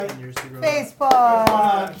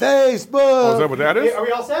Facebook. Facebook. Oh, is that what that is? Are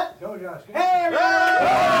we all set? Go, Josh. Hey, everybody!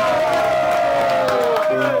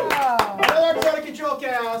 Another episode of Control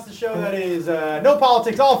Chaos, the show that is no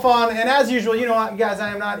politics, all fun, and as usual, you know what, guys, I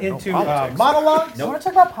am not into monologues. I want to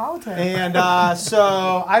talk about politics. And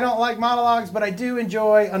so I don't like monologues, but I do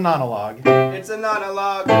enjoy a monologue. It's a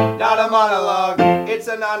monologue, not a monologue. It's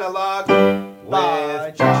a monologue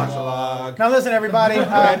with Josh. Now listen, everybody. We're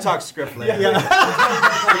gonna talk script later.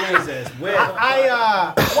 Jesus, with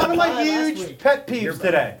One of my huge pet peeves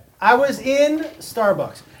today. I was in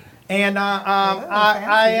Starbucks, and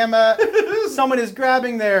I am someone is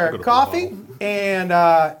grabbing their coffee, and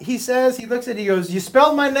he looks at it, he goes, "You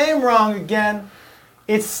spelled my name wrong again.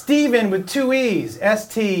 It's Steven with two E's,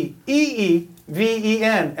 Steeven."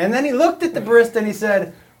 And then he looked at the barista and he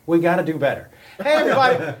said, "We got to do better." Hey,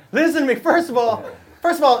 everybody, listen to me. First of all,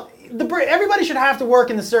 everybody should have to work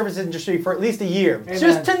in the service industry for at least a year. Amen.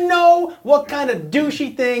 Just to know what kind of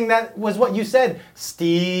douchey thing that was what you said,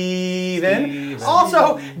 Steven.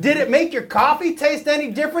 Also, did it make your coffee taste any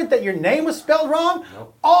different that your name was spelled wrong?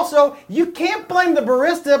 Nope. Also, you can't blame the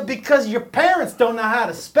barista because your parents don't know how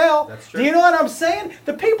to spell. That's true. Do you know what I'm saying?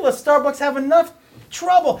 The people at Starbucks have enough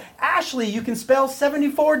trouble. Ashley, you can spell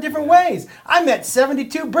 74 different ways. I met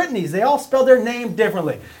 72 Britneys. They all spell their name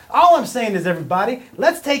differently. All I'm saying is, everybody,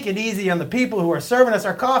 let's take it easy on the people who are serving us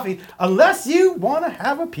our coffee, unless you want to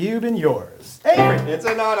have a pube in yours. Avery. it's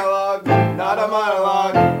a monologue, not a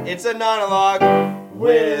monologue. It's a monologue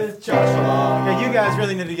with Josh. Okay, you guys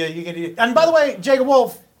really need to get. And by the way, Jacob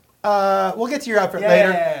Wolf, we'll get to your outfit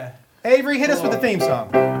later. Yeah. Avery, hit us with the theme song.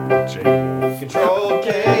 Control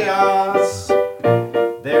chaos.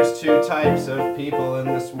 There's two types of people in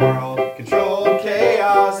this world. Control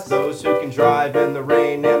chaos. Those who can drive in the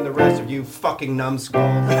rain, and the rest of you fucking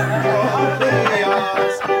numbskulls. Control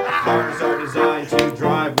chaos. Cars are designed to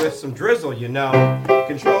drive with some drizzle, you know.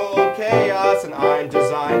 Control chaos, and I'm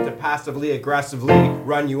designed to passively aggressively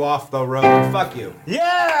run you off the road. Fuck you.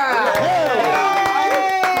 Yeah!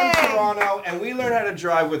 Toronto, and we learn how to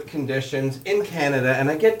drive with conditions in Canada, and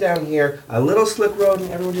I get down here, a little slick road, and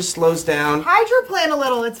everyone just slows down. Hydroplane a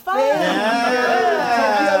little, it's fun.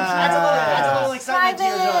 That's a little excitement to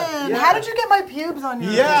your hood. Simon, how did you get my pubes on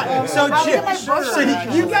your Yeah, so, How did my bush on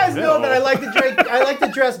your you guys know that I like to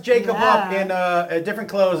dress Jacob up Yeah. in different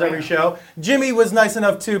clothes every show. Jimmy was nice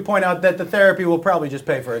enough to point out that the therapy will probably just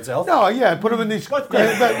pay for itself. No, yeah, put him in these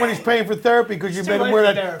when he's paying for therapy because you It's made too him late wear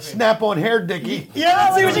for that therapy. snap-on hair dickie. Yeah,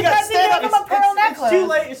 let's see what you got. Because he gave him a pearl necklace.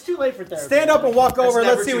 It's too late for therapy. Stand up and walk over. It's Let's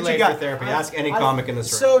never see too what late you got. for therapy. Ask any comic in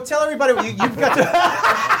this room. So tell everybody what you've got.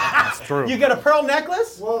 That's true. You got a pearl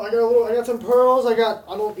necklace? Well, I got some pearls. I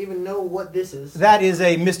don't even know what this is. That is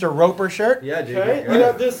a Mr. Roper shirt. yeah, dude. Okay, you're you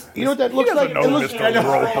good. got this. You know what that looks He like? doesn't know It looks, Mr.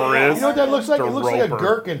 Roper is. you know what that looks like? Mr. It looks like a Roper.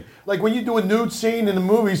 gherkin. Like when you do a nude scene in the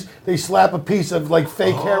movies, they slap a piece of like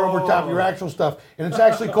fake hair over top of your actual stuff, and it's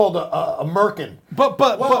actually called a merkin. But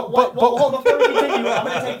Well, before we continue, I'm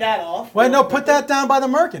going to take that off. wait, no, put that down by the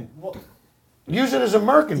merkin. Use it as a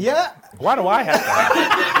merkin. Yeah. Why do I have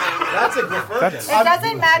that? That's a good That's- It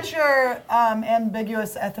doesn't match your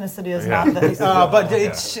ambiguous ethnicity as not this. But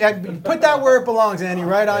it's, put that where it belongs, Andy,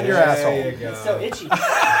 right on your asshole. There you go. It's so itchy.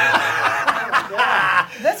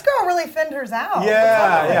 This girl really thinned hers out.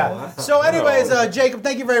 Yeah. So, anyways, Jacob,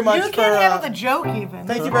 thank you very much You for. can't handle the joke even.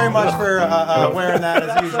 Thank you very much for wearing that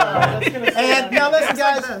as usual. And now listen,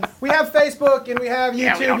 guys, we have Facebook and we have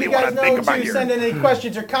Yeah, we YouTube. don't You even wanna guys know think about to your- send in any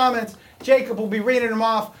questions or comments. Jacob will be reading them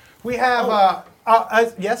off. We have,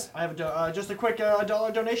 yes? I have just a quick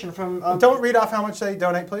 $1 donation from. Don't read off how much they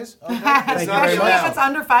donate, please. Thank you very Especially much. if it's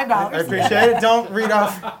under $5. I appreciate it. Don't read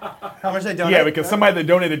off how much they donate. Yeah, because somebody that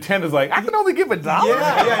donated 10 is like, I can only give $1.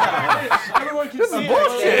 Yeah. Everyone can see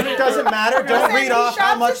bullshit. It doesn't matter. Don't Listen, read he off how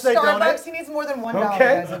shops much at they Starbucks. donate. He needs more than $1, Okay.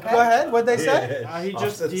 guys, okay? Go ahead. What'd they say? He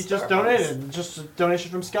just donated. Just a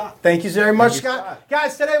donation from Scott. Thank you very much, Scott.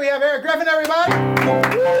 Guys, today we have Eric Griffin, everybody.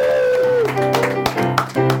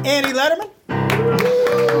 Andy Letterman.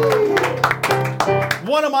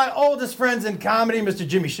 One of my oldest friends in comedy, Mr.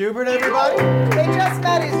 Jimmy Schubert, everybody. They just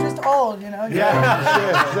met. He's just old, you know?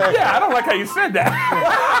 Yeah, I don't like how you said that.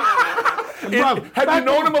 Have you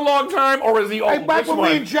known him a long time, or is he old? Hey, back when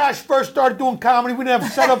me and Josh first started doing comedy, we didn't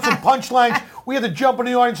have setups and punchlines. We had to jump in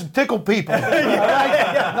the audience and tickle people. All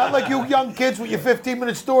right? Not like you young kids with your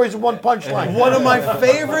 15-minute stories and one punchline. One of my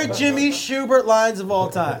favorite Jimmy Schubert lines of all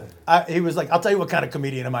time. He was like, I'll tell you what kind of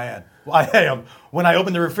comedian am I am. Well, I am. When I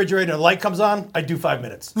open the refrigerator and the light comes on, I do 5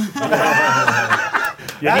 minutes.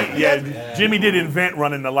 Yeah, Jimmy did invent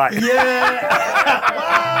running the light. Yeah.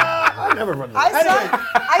 I never run.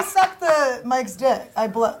 I suck the Mike's dick.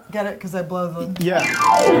 Get it? Because I blow the. Yeah.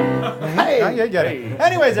 Hey, You get it.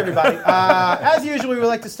 Anyways, everybody, as usual, we would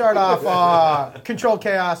like to start off Controlled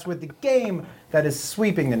Chaos with the game that is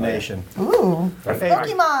sweeping the nation. Ooh.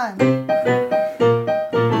 Pokemon.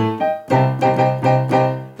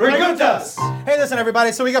 Preguntas! Hey, listen,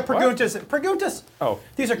 everybody. So we got Preguntas. Preguntas. Oh.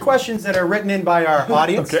 These are questions that are written in by our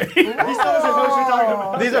audience. Okay. He still doesn't know what you're talking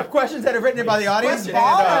about. These are questions that are written in by the audience.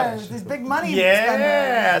 Ballers. These big money.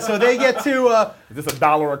 Yeah. So they get to. Is this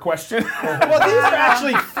 $1 a question? Well, these are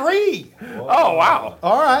actually free. Oh, wow.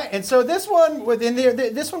 All right. And so this one within there.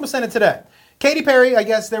 This one was sent in today. Katy Perry. I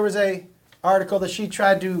guess there was a article that she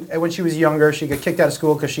tried to when she was younger. She got kicked out of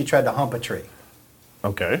school because she tried to hump a tree.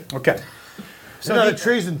 Okay. Okay. so the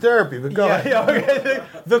trees in therapy, but go ahead. Yeah, okay.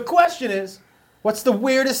 The question is, what's the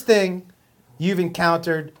weirdest thing you've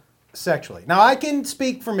encountered sexually? Now, I can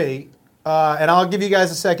speak for me, and I'll give you guys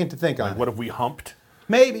a second to think on it. What have we humped?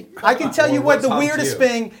 Maybe. I can tell you Or what the what's humped weirdest you?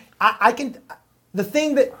 thing, the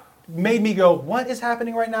thing that made me go, what is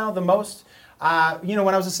happening right now the most? When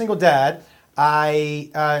I was a single dad,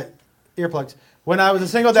 earplugs. When I was a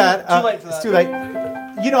single dad, too late for it's that. too late.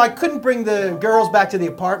 I couldn't bring the girls back to the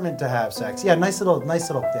apartment to have sex. Yeah, nice little,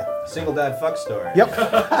 yeah. Single dad fuck story. Yep.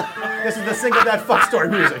 This is the single dad fuck story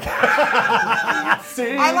music.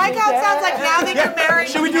 I like how it sounds like now that you're married.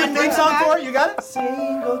 Should we do a and theme then song back- for it? You got it?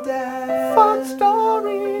 Single dad. Fuck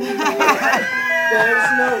story.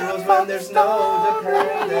 There's no rules when there's no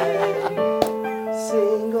dependent.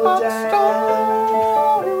 Single dad.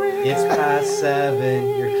 It's past 7.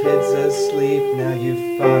 Your kid's asleep. Now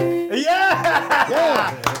you fuck.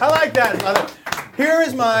 Yeah! I like that. Here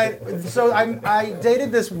is mine. So I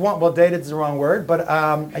dated this one. Well, dated is the wrong word, but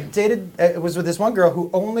it was with this one girl who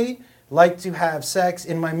only liked to have sex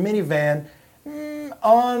in my minivan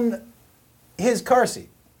on his car seat.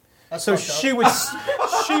 So she would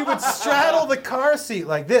straddle the car seat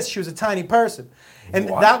like this. She was a tiny person, and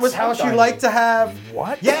that was how she liked to have.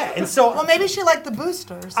 What? Yeah, and so Well, maybe she liked the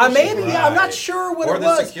boosters. maybe yeah, I'm not sure what Or it the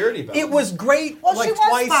was. security belt. It was great Well, like she was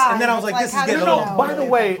twice, fine. and then I was like, Like, this is how do getting a you little. know? By the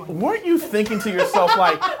way, weren't you thinking to yourself,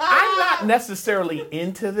 like, I'm not necessarily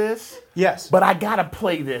into this, Yes. but I gotta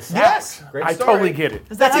play this Yes. out. Great I story. totally get it.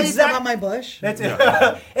 Is that That's how you feel exact- about my bush? That's it.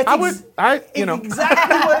 Exactly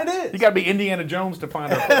Exactly what it You is. gotta be Indiana Jones to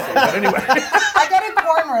find her pussy. But anyway. I got it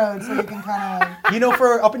cornrowed, so you can kind of.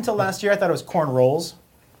 For up until last year, I thought it was corn rolls.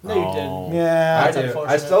 No, you didn't. Yeah. I do.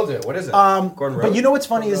 I still do. What is it? Corn But you know what's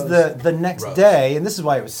funny is the next day, and this is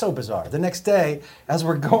why it was so bizarre. The next day, as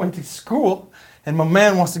we're going to school, and my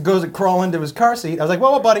man wants to go to crawl into his car seat, I was like,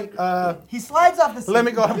 "Well, buddy, He slides off the seat. let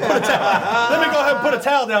me go ahead and put a towel. Let me go ahead and put a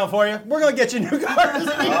towel down for you. We're gonna get you new cars."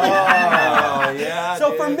 Oh, yeah.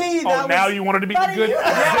 So for me, Oh, that now was. you wanted to be the Buddy, good. you-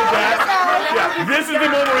 Yeah, this is the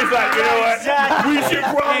moment where he's like, you know what? Exactly. We should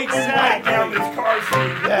probably right down this car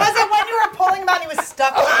seat. Was it when you were pulling him out and he was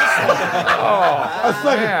stuck on the seat? I was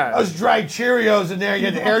fucking, man. those dried Cheerios in there. You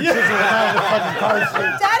had the air chiseling out of the fucking car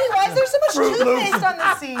seat. Daddy, why is there so much Fruit Loops. toothpaste on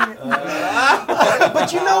the seat?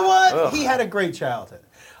 But you know what? He had a great childhood.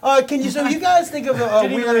 So you guys think of a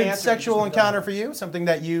Didn't even weird answer, sexual just encounter for you? Something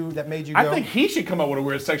that made you go? I think he should come up with a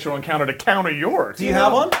weird sexual encounter to counter yours. Do you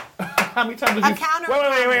have one? How many times have you? counter-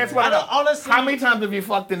 Wait. That's what I know. Honestly, How many times have you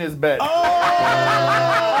fucked in his bed?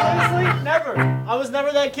 honestly, never. I was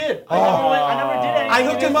never that kid. I never did anything. I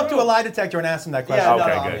hooked him up to a lie detector and asked him that question. Yeah,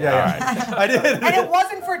 Okay, no, good. yeah. All right. I did. And it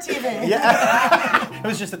wasn't for TV. It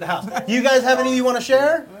was just at the house. You guys have any you want to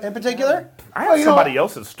share in particular? I have somebody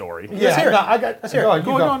else's story. Let's hear it. No, I got. Let's hear it. Go on, you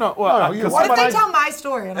go. No. you What go. if they tell my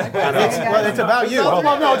story? And It's about you.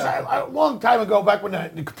 Well, no, it's a long time ago, back when the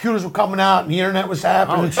computers were coming out and the internet was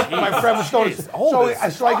happening. My friend was starting.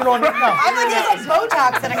 So I get on. No. I'm like, there's like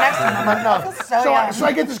Botox sitting next to him. I'm like, No. this is so young. So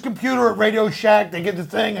I get this computer at Radio Shack. They get the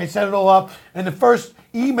thing. I set it all up. And the first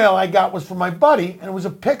email I got was from my buddy. And it was a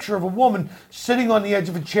picture of a woman sitting on the edge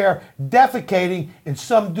of a chair, defecating in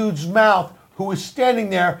some dude's mouth who was standing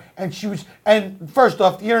there. And she was. And first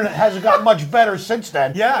off, the internet hasn't gotten much better since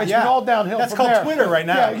then. Yeah, It's yeah. been all downhill That's from called there. Twitter right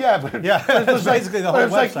now. Yeah, but Yeah, but it was that's basically the but whole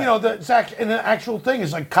it's like, website. you know, the actual thing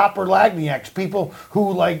is like copper lagniacs, people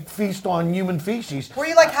who like feast on human feces. Were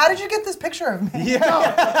you like, how did you get this picture of me?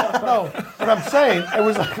 No, what I'm saying, it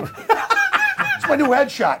was like, it's my new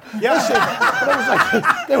headshot. Yeah. Listen, but it was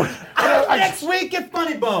like, they were, Next week at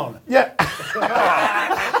Funny Bone. yeah.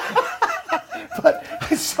 But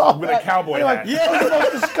I saw With a cowboy and I'm hat. like, it was the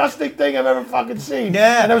most disgusting thing I've ever fucking seen.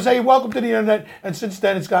 Yeah. And I was saying, welcome to the internet, and since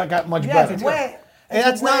then it's got much better. Yes, way. And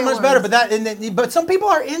that's not way much worse. better, but some people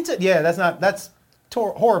are into. Yeah, that's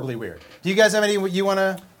horribly weird. Do you guys have any you want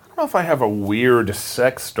to? don't know if I have a weird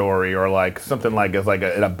sex story or like something like it's like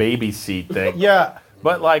a baby seat thing. Yeah.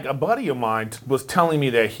 But like a buddy of mine was telling me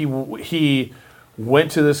that he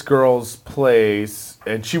went to this girl's place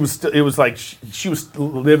and she was still. It was like she was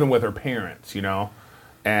living with her parents, you know,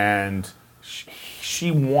 and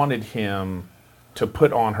she wanted him to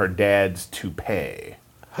put on her dad's toupee.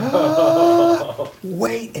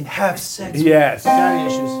 Wait and have sex. Yes.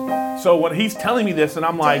 Daddy issues. So when he's telling me this, and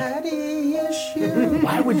I'm like, Daddy issues.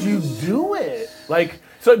 why would you do it? Like,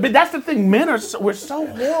 so, but that's the thing. Men we're so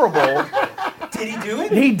horrible. Did he do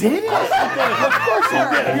it? He did it. Of course he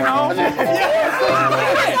did. You know.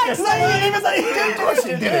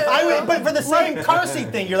 But for the same car seat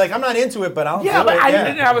thing, you're like, I'm not into it, but I'll Yeah, do but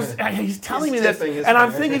it. he's telling He's me this, tipping his and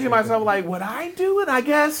I'm finger. thinking to myself, like, would I do it? I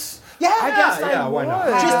guess. Yeah, I why not?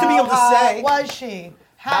 would. Just to be able to How say. hot was she?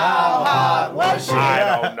 How hot was she?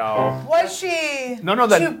 I don't know. Was she? No,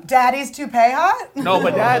 that- Daddy's toupee hot? No,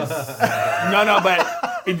 but that's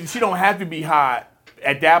but she don't have to be hot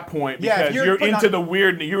at that point Yeah, if because you're you're putting into on- the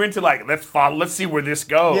weird. You're into like let's see where this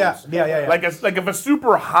goes. Yeah. Like if a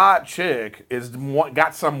super hot chick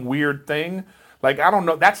got some weird thing, like I don't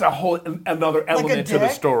know, that's another element to the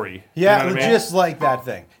dick? story. Yeah, you know what I mean? just like that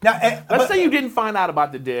thing. Now, Let's say you didn't find out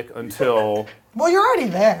about the dick until Well, you're already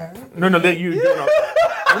there. that you know.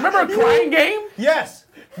 Remember a crying game? yes.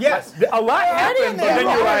 A lot happened, but then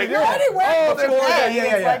you're like, You're already wearing the toupee.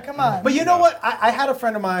 yeah. It's like, come on. But you know what? I had a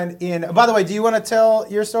friend of mine in. By the way, do you want to tell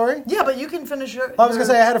your story? Yeah, but you can finish your. I was gonna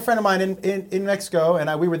say I had a friend of mine in Mexico,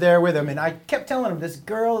 and we were there with him, and I kept telling him this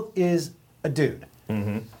girl is a dude,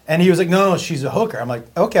 and he was like, "No, she's a hooker." I'm like,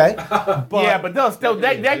 "Okay," but yeah, but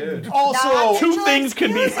that also two things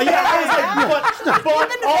can be. yeah, I was like,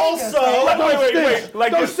 but also, Wait.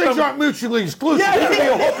 Like Those things aren't mutually exclusive. You can be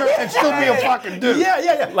a hooker and still be a fucking dude.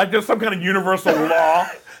 yeah. Like there's some kind of universal law.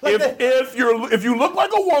 If you look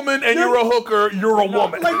like a woman and you're a hooker, you're a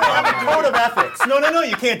woman. Like they have a code of ethics. No,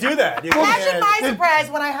 you can't do that. You Imagine can't. my surprise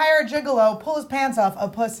when I hire a gigolo, pull his pants off, a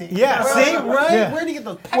pussy. Yeah, see, right? Yeah. Where do you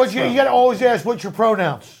get those? You got to always ask, what's your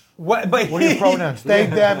pronouns? What? But What are your pronouns? They,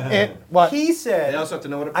 them, it, what? He said. They also have to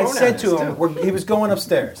know what a I pronoun said is, to him, too. he was going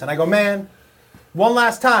upstairs, and I go, "Man, one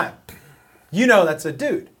last time, you know that's a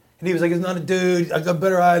dude." And he was like, "It's not a dude. I got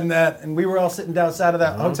better eye than that." And we were all sitting outside of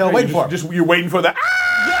that hotel waiting for him. You're waiting for the.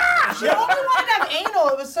 She only wanted to have anal.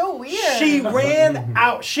 It was so weird. She ran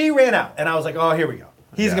out, and I was like, "Oh, here we go.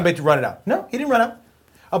 He's gonna be to run it out." No, he didn't run out.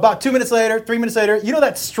 About 2 minutes later, 3 minutes later, you know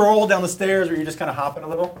that stroll down the stairs where you're just kind of hopping a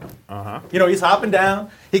little? Uh-huh. You know, he's hopping down.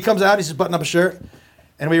 He comes out, he's just buttoning up a shirt.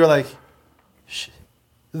 And we were like,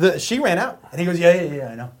 she ran out. And he goes, yeah,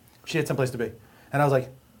 I know. She had someplace to be. And I was like,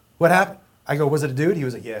 what happened? I go, was it a dude? He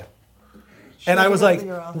was like, yeah. And I was like,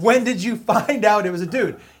 when did you find out it was a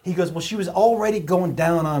dude? He goes, well, she was already going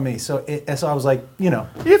down on me. So I was like, you know.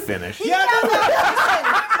 You're finished. Yeah, no,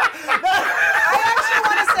 I actually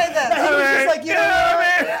want to say this. he was just like, you know.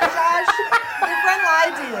 Josh, your friend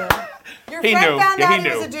lied to you. Your He friend knew. found Yeah, out he he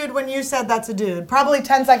was knew. a dude when you said that's a dude. Probably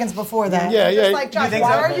 10 seconds before that. Yeah. Just like, Josh, think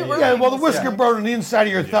why so? are you ruining Yeah, well, the this? whisker burn on the inside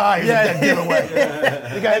of your thigh is a dead giveaway.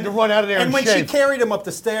 The guy had to run out of there And when she shave. carried him up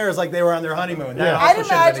the stairs like they were on their honeymoon. that Yeah. also I'd should have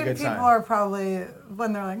been a imagine good people time. are probably,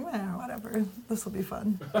 when they're like, whatever, this will be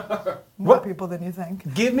fun. More people than you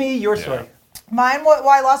think. Give me your story. Mine, well,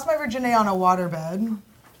 I lost my virginity on a waterbed.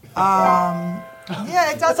 Yeah,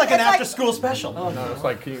 it does. That's like an it's after-school special. No, it's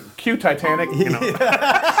like cute Titanic. You know.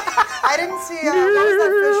 I didn't see, what was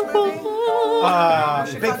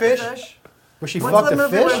that fish movie? Big Fucked a Fish? Where she What's fucked the a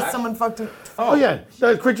movie fish? where someone fucked a... Oh, yeah.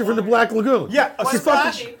 The creature from the Black Lagoon. Yeah, a She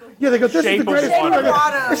splash. fucked yeah, they go, this Shape is the of greatest Water. movie ever.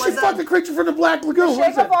 Water And she was fucked the creature from the Black Lagoon. What Shape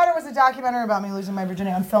is of that? Water was a documentary about me losing my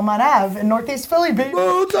virginity on Philmont Ave in Northeast Philly, baby.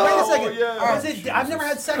 Oh, no. Wait a second. I've never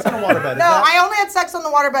had sex on a waterbed. No, I only had sex on the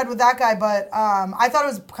waterbed with that guy, but I thought it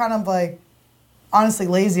was kind of like, honestly,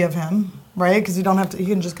 lazy of him, right? Because you don't have to, you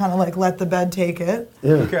can just kind of like let the bed take it.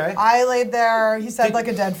 Okay. I laid there, he said like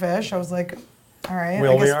a dead fish. I was like, all right.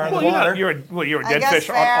 Well, I guess we are in fair. the water. You're a I dead guess fish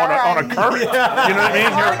on fair, a current. You know what I mean?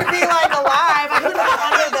 It's hard to be like alive. I couldn't be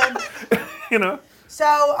under the... You know. So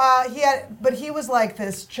he was like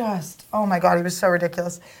this just, oh my God, he was so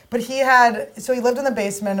ridiculous. But he lived in the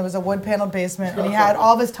basement, it was a wood paneled basement, and he had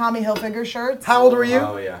all of his Tommy Hilfiger shirts. How old were you?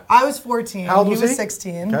 Oh, yeah. I was 14. How old he was was he?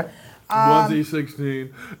 16. Okay. Was he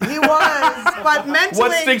 16? He was, but mentally...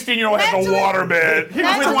 What 16-year-old has a mentally- waterbed? He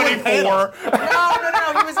was mentally- 24.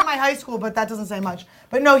 No, he was in my high school, but that doesn't say much.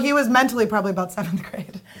 But no, he was mentally probably about 7th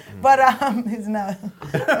grade. But he's not.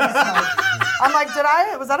 He's smart. I'm like,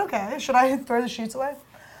 was that okay? Should I throw the sheets away?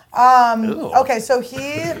 Okay, so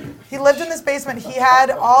he lived in this basement. He had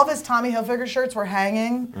all of his Tommy Hilfiger shirts were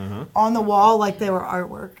hanging on the wall like they were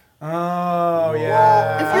artwork. Oh,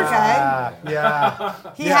 yeah. Okay. Yeah.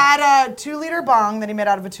 He had a 2-liter bong that he made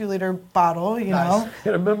out of a 2-liter bottle, you know.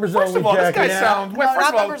 Get a members First only of all, this jacket. guy sounds. Well, No, first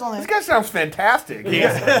not of all, members only. this guy sounds fantastic. He's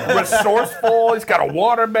resourceful. He's got a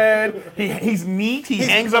waterbed. He's neat. He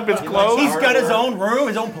hangs up his clothes. He's got his own room,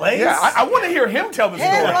 his own place. Yeah, I want to hear him tell the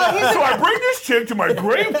story. well, he's So I bring this chick to my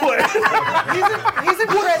great place. He's in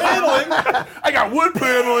prison. I got wood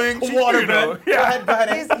paneling, Waterbed. Yeah. Go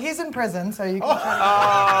ahead. He's in prison, so you can not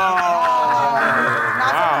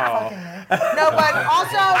fucking fucking me. No, but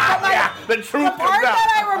also The truth the part comes out.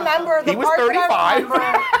 that I remember, the He was part that 35. I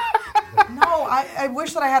remember. No, I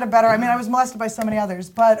wish that I had a better. I mean, I was molested by so many others,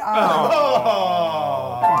 but Come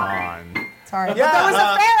on. sorry. Yeah, but there was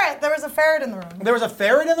a ferret. There was a ferret in the room. There was a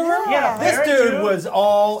ferret in the room? Yeah. This dude was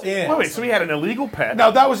all in. Wait, so he had an illegal pet?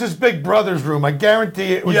 No, that was his big brother's room. I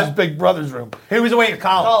guarantee it was Yeah. his big brother's room. He was away at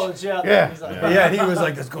college. College, yeah. Yeah. He's like, Yeah, he was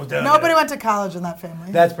like, this goes down. Nobody there. went to college in that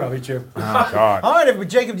family. That's probably true. Oh, God. All right,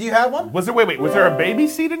 Jacob, do you have one? Was there a baby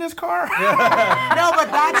seat in his car? No,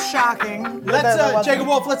 but that's shocking. Let's, Jacob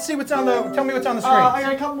Wolf, let's see what's on the, tell me what's on the screen. I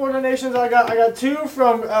got a couple more donations. I got 2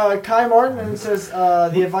 from Kai Martin, and it says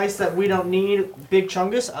the advice that we don't need Big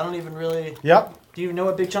Chungus. I don't even really. Yep, Do you know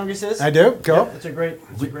what Big Chungus is? I do. Go. It's a great.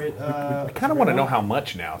 I kind of want to know how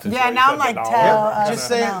much now. since Yeah, you now said I'm like, the tell dollar. us Just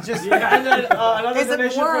say, now. just. Yeah, and then another Is it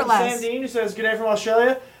donation more or from less? Sam Dean, who says, "Good day from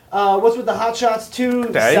Australia. What's with the Hot Shots 2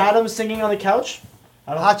 Okay. Saddam singing on the couch?"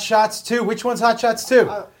 Hot Shots 2. Which one's Hot Shots 2?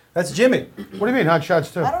 That's Jimmy. What do you mean, Hot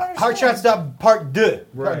Shots too? I don't understand. Hot Shots Part 2.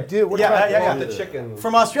 Right. Dude, what Yeah, about yeah. The chicken.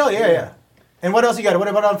 From Australia, yeah. And what else you got? What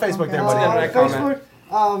about on Facebook there, buddy? Yeah, right, comment.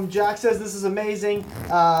 Facebook, Jack says this is amazing.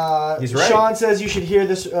 He's right. Sean says you should hear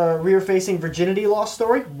this rear-facing virginity loss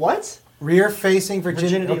story. What? Rear-facing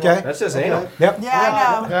virginity. Virginity Okay. That says anal. Yep. Yeah,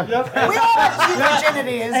 I know. Yep. We all have 2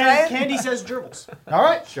 virginities, And right? Candy says gerbils. All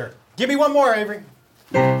right. Sure. Give me one more, Avery.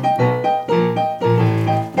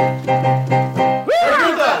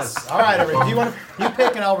 All right, Avery. Do you want to? You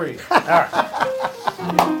pick and I'll read.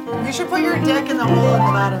 You should put your dick in the hole in the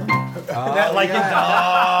bottom. That, like That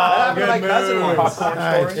happened to my cousin once.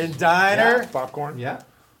 Popcorn story? in diner. Popcorn? Yeah.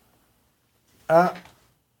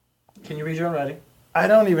 Can you read your own writing? I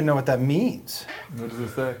don't even know what that means. What does it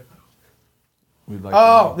say? We'd like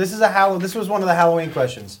Oh, this is This was one of the Halloween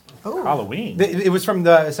questions. Halloween. It was from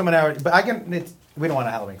someone out, but I can. We don't want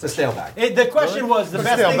a Halloween. It's a stale bag. The question was the It's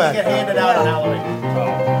best still thing to bad. get handed out on Halloween.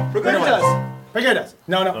 Progundas. Progundas.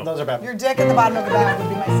 No, those are bad. Your dick in the bottom of the bag would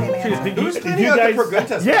be my same answer. Who's cleaning out the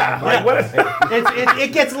Progundas? Yeah, like what is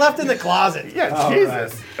It gets left in the closet. Yeah,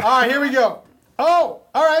 Jesus. All right, here we go. Oh,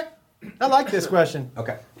 all right. I like this question.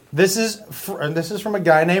 Okay. This is from a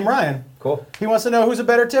guy named Ryan. Cool. He wants to know who's a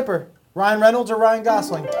better tipper, Ryan Reynolds or Ryan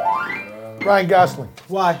Gosling. Ryan Gosling.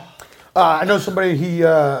 Why? I know somebody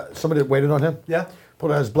that waited on him. Yeah.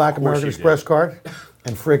 Put out his Black American you Express card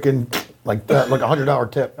and freaking like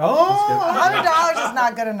 $100 tip. Oh, $100 is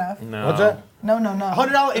not good enough. No. What's that? No.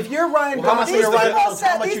 $100. If you're Ryan Well, how much Gosling These or Ryan people, Reynolds, how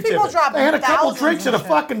said, much these you people tipping? drop They had a couple thousands drinks at and a shit.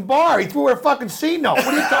 fucking bar. He threw her a fucking C note. What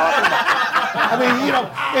are you talking about? I mean, he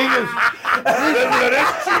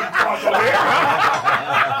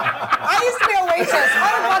I used to be a waitress.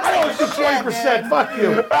 $100 goes to 20%. Fuck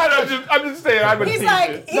you. I'm just saying. I'm a He's teacher.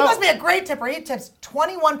 like, he must be a great tipper. He tips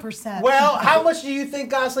 21%. Well, how much do you think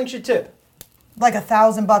Gosling should tip? Like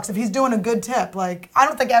 $1,000 if he's doing a good tip. Like, I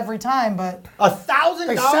don't think every time, but They sat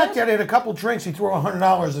 $1,000? there, they had a couple drinks. He threw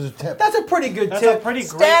 $100 as a tip. That's a pretty good That's tip. a pretty great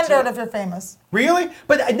standard tip. if you're famous. Really?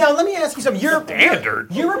 But now let me ask you something.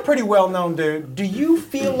 Standard? You're a pretty well-known dude. Do you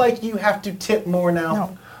feel like you have to tip more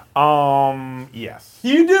now? No. Yes.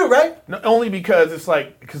 You do, right? No, only because it's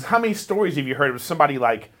like, because how many stories have you heard of somebody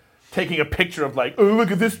like taking a picture of like, oh,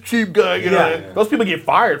 look at this cheap guy, you know? Yeah. Those people get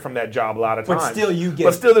fired from that job a lot of But times. still you get-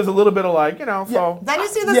 But still, there's a little bit of like, you know, so. Then you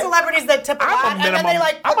see the Yeah. celebrities that tip a I'm a lot, and then they minimum-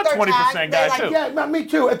 like I'm put a their 20% tag, guy, they, like, too. Yeah, me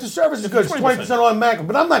too. If the service is good, it's 20% automatic.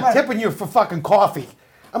 But I'm not Right. tipping you for fucking coffee.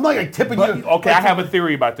 I'm not like tipping you. Okay, I have a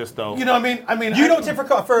theory about this though. You know what I mean? You don't tip for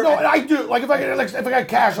coffee. No, I do. Like if I got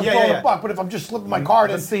cash, I'm Yeah, throwing yeah, a buck. But if I'm just slipping my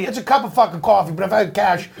card in, see- it's a cup of fucking coffee. But if I had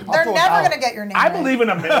cash, I'll They're throw never $1. going to get your name. I right. believe in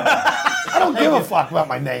a minimum. I don't give a fuck about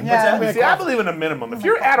my name. Yeah. But See, I believe in a minimum. If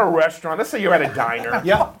you're at a restaurant, let's say you're at a diner,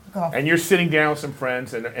 Yeah. and you're sitting down with some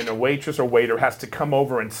friends, and a waitress or waiter has to come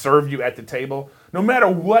over and serve you at the table, no matter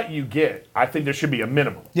what you get, I think there should be a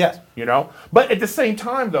minimum. Yes. You know? But at the same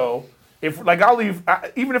time, though, if like I'll leave,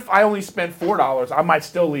 even if I only spend $4, I might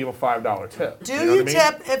still leave a $5 tip. Do know you what I mean?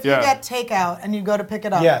 tip if Yeah. you get takeout and you go to pick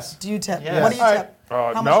it up? Yes. Do you tip? Yes. What do you All tip?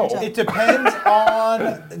 right. How No. much do you It tip? depends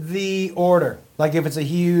on the order. Like if it's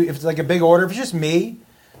if it's like a big order, if it's just me,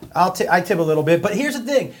 I tip a little bit. But here's the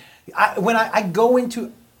thing: when I go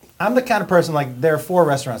into I'm the kind of person, like, there are 4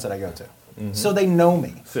 restaurants that I go to. So they know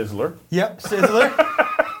me. Sizzler. Yep, Sizzler,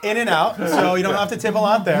 In and Out, so you don't have to tip a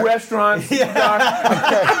lot there. Restaurants.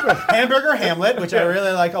 Hamburger Hamlet, which I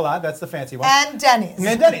really like a lot. That's the fancy one. And Denny's.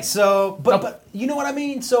 And Denny's. So, but you know what I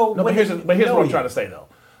mean? So, No, but here's what I'm trying to say though.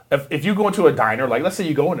 If you go into a diner, like let's say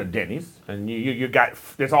you go into Denny's and you got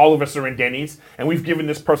there's all of us are in Denny's and we've given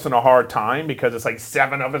this person a hard time because it's like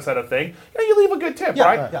 7 of us at a thing, you leave a good tip,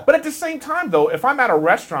 right? Yeah. But at the same time though, if I'm at a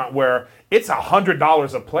restaurant where it's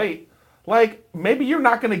 $100 a plate, like maybe you're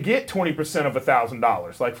not going to get 20% of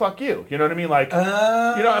 $1,000. Like fuck you. You know what I mean? Like you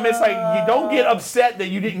know, I mean, it's like you don't get upset that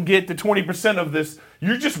you didn't get the 20% of this.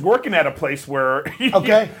 You're just working at a place where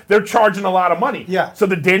they're charging a lot of money. Yeah. So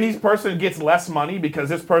the Denny's person gets less money because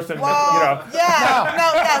this person,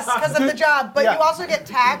 Yes, because of the job. But you also get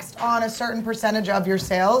taxed on a certain percentage of your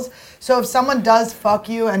sales. So if someone does fuck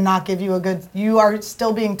you and not give you a good, you are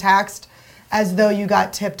still being taxed as though you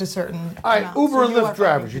got tipped a certain All right, amount. Uber So and you are Lyft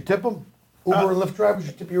drivers, fucking- you tip them? Uber and Lyft drivers,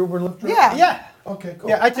 you tip your Uber and Lyft drivers? Yeah. Okay, cool.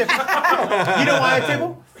 Yeah, I tip. You know why I tip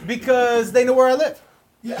them? Because they know where I live.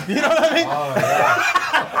 Yeah. You know what I mean?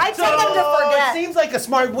 I tell them to It forget. seems like a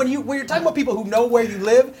smart when you're talking about people who know where you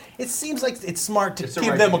live. It seems like it's smart to It's the give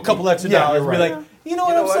right them a thing. couple extra Yeah, dollars. you're And right. be like, you know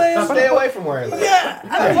what I'm saying? Stay away from where I live. Yeah.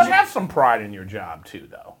 but have some pride in your job too,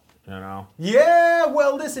 though. You know. Yeah.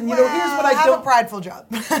 Well, listen. You know, here's what I have don't. a prideful job.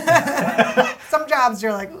 Some jobs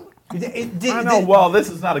you're like, I know. Well, this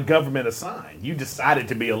is not a government assign. You decided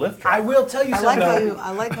to be a Lyft driver. I will tell you I like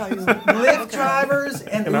something. how you. Lyft drivers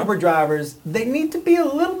and Uber drivers, they need to be a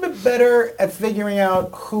little bit better at figuring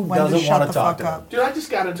out who When to doesn't shut want the to talk fuck to them. up. Dude, I just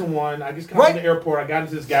got into one. I just got Right. to the airport. I got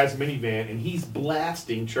into this guy's minivan, and he's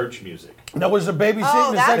blasting church music. That was a baby seat Oh,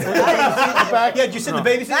 in the that's second baby seat in the back. Yeah, did you sit in the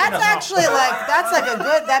baby seat? That's No. actually that's like a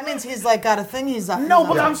good. That means he's like got a thing. He's No,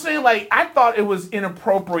 but I'm saying like I thought it was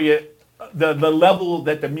inappropriate. The level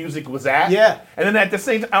that the music was at. Yeah. And then at the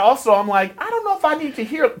same time, also I'm like, I don't know if I need to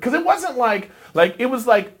hear because it wasn't like it was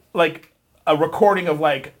like a recording of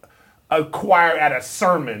like a choir at a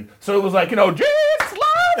sermon. So it was like, Jesus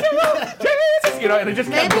loves you, Jesus, and it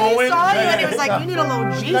just kept Maybe he going. saw you and he was like, you need a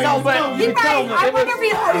little Jesus. No, but He you probably, tell me, I it wonder was-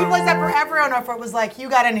 if he plays that for everyone or if it was like, you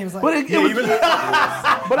got in, he was like, But it was,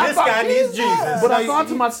 but I This thought, guy needs Jesus. But I thought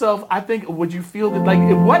to myself, I think, would you feel that, like,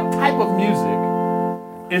 what type of music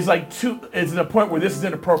is is the point where this is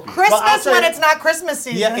inappropriate? Christmas Well, I'll tell when you- it's not Christmas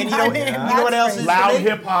season. Yeah, and you know- I mean, you know that's what else is- crazy. Loud me?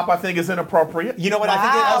 hip hop, I think, is inappropriate. You know what I Wow,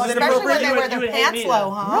 think is especially when inappropriate? they wear their You would hate pants me low,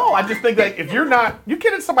 then. huh? No, I just think that if you're not, you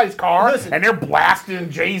get in somebody's car Listen. and they're blasting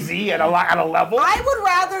Jay-Z at a level. I would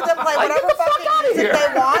rather them play Like, whatever get the fuck fucking outta music here.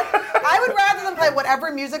 they want. I would rather them play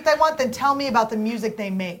whatever music they want than tell me about the music they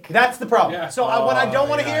make. That's the problem. Yeah. So what I don't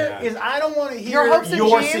want to yeah, hear yeah. is I don't want to hear Your Hopes and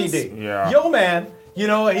your Dreams? CD. Yeah. Yo, man. He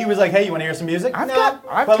was like, hey, you want to hear some music? I've Nah.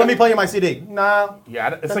 got- But let me play you my CD. Nah. Yeah,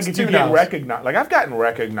 it's That's like if you $2. get recognized. Like I've gotten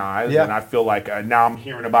recognized, Yeah. and I feel like now I'm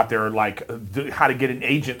hearing about their how to get an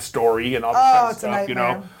agent story and all this Oh, kind of it's a stuff.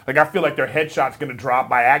 nightmare. Like I feel like their headshot's gonna drop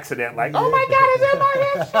by accident. Like, oh my God, is that my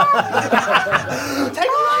headshot? Take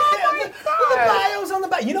a look at the bios on the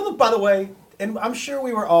back. By the way, and I'm sure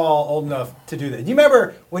we were all old enough to do that. Do you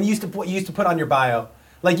remember when you used to put on your bio?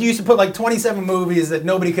 Like you used to put like 27 movies that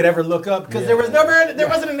nobody could ever look up because there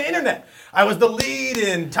wasn't an internet. I was the lead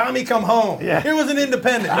in Tommy Come Home. Yeah. It was an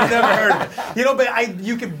independent. You never heard of it. But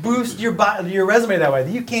you could boost your resume that way.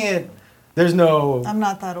 You can't. There's no. I'm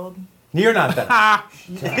not that old. You're not that.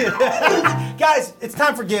 Guys, it's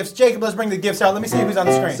time for gifts. Jacob, let's bring the gifts out. Let me see who's on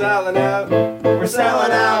the screen. Selling out. We're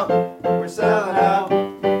selling out. We're selling out.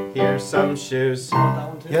 Here's some shoes.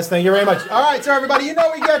 Yes, thank you very much. All right, so everybody, we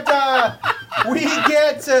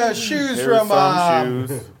get shoes Here's from. some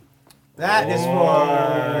shoes. That is for.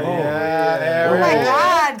 Yeah, there Oh it my is.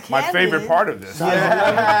 God, My candy. favorite part of this.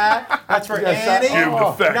 Yeah, that's for Annie. Give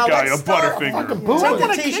the fat Now guy a let's start- Butterfinger.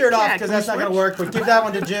 Take the T-shirt off because that's not going to work. But give that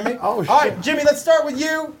one to Jimmy. Oh, shit. All right, Jimmy, let's start with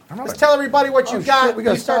you. Let's tell everybody what you Oh, got. shit, we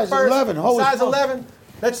got You start size first. 11. Holy Size smoke. 11.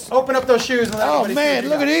 Let's open up those shoes. And let Oh everybody see man, what you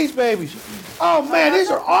look got. at these babies. Oh man,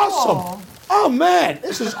 these are awesome. Oh man,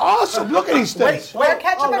 this is awesome. Look at these things. They're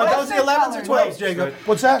catching the are rest those the of 11s or colors. 12s, Jacob?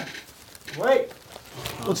 What's that? Wait.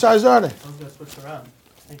 What size are they? I was gonna switch around.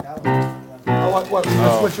 I think that one. Oh, what?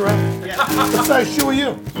 Switch around. What size shoe are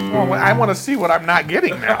you? Well, I want to see what I'm not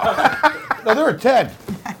getting now. No, they're a 10.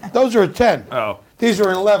 Those are a 10. Oh. These are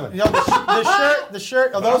an 11. No, the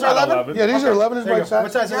shirt. Oh, those I'm are not 11? Yeah, these are 11 is There you my go. size.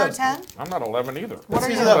 What size are You're a those? 10? I'm not 11 either. What are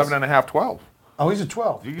size you? are those? 11 and a half, 12. Oh, he's a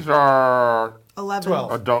 12. These are 11.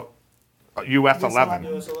 12. adult US 11.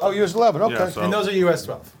 Oh, US 11. Okay. Yeah, so- And those are US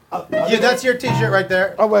 12. Yeah, that's your T-shirt right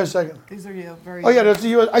there. Oh, wait a second. These are you. Very Oh, yeah, that's the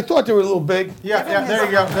US. I thought they were a little big. Yeah, there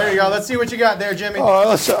you go. There you go. Let's see what you got there, Jimmy. Oh,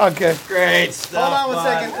 let's, okay. Great stuff. Hold on one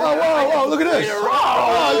second. Oh, whoa, look at this.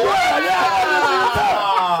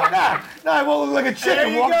 Now I won't look like a chicken. There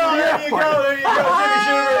you go. walking through the There you airport. go. There you go, Jimmy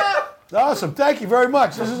Schubert. Awesome. Thank you very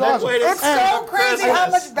much. This is awesome. way to It's so crazy how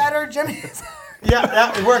much better Jimmy is.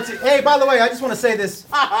 Yeah, it works. Hey, by the way, I just want to say this.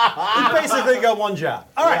 You basically got one job.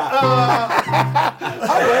 All right.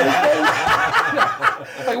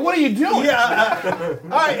 Like, what are you doing? All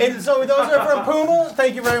right. And so those are from Puma.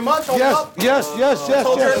 Thank you very much. Hold them up. Yes.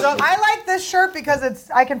 Hold yours up. I like this shirt because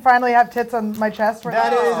I can finally have tits on my chest. Right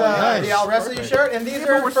That now. is nice. the I'll Wrestle You shirt. And these but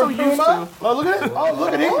are we're so from used Puma. Oh, look at it. Oh,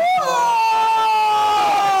 look at it.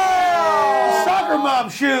 Soccer mom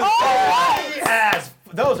shoes. Yes.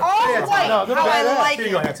 Those are Oh, fantastic. wait. No, they're How I badass. like Here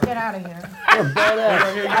you go, it. handsome. Get out of here. They're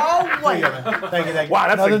badass. Oh, wait. Thank you. Wow,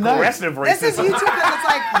 that's No, they're nice. aggressive This is racism. YouTube and it's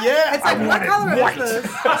like, Yeah. it's like, what want it color white. is this?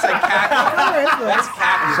 It's like khaki. What color is this? That's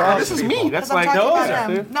khaki. This is me. That's I'm like talking those about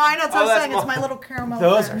are- them. No, I know. That's what I'm that's saying. It's mine. my little caramel.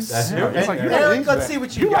 Those bears. That's It's like you Eric, like let's see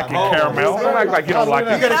what you got. it caramel. Don't act like you don't like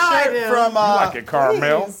You it. got Now a I shirt do. from You like it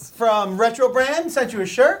caramel. from Retro Brand. Sent you a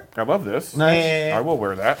shirt. I love this. Nice. I will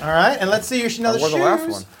wear that. All right, and let's see your another I wore shoes. the last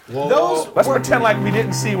one. Those Let's pretend like we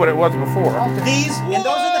didn't see what it was before. these and those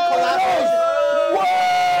are the collaboration.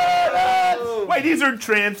 Wait, these are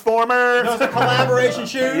Transformers. Those are collaboration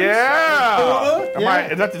shoes. Yeah. Am Yeah.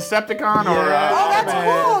 Is that Decepticon or? Oh, that's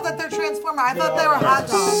man. cool that they're Transformer. I thought they were hot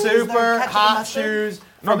dogs. Super They're ketchup hot mustard. shoes.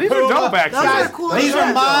 No, from these are Puma. dope, actually. Those are Guys, cool these shirts.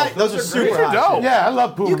 are my. Those are These super are hot. dope. Yeah, I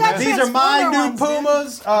love Puma. You got man. These are my Transformer new ones, dude.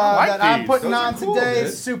 Pumas like that I'm these. putting Those are on cool, today.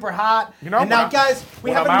 dude. Super hot. You know, and now, when guys, we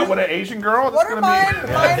when have I'm a out new. with an Asian girl, it's What are gonna mine?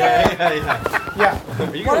 be. Mine are Yeah.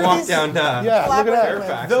 Are you What gonna are walk these? down? Yeah, look at that.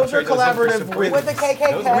 Fairfax. Those I'm are sure he does collaborative something with- with the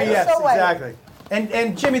KKK. Yes, So wait. exactly.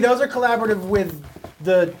 And Jimmy, those are collaborative with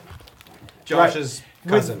the Josh's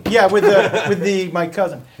cousin. with my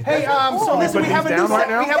cousin. Hey, so listen, put we have a these new down right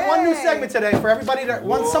now? we have one new Yay. segment today for everybody to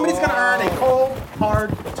somebody's gonna earn a cold hard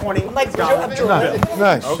 20. Like $20.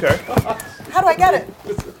 Nice. Okay. How do I get it?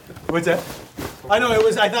 What's that? I know it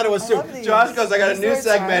was. I thought it was I too. love these. Josh goes, I got a These new are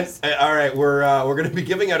segment. nice. All right, we're going to be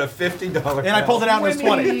giving out a $50. And I pulled it out and it was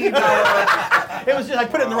 20. It was just I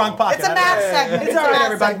put it in the wrong pocket. It's a math segment. It's It's all a right, math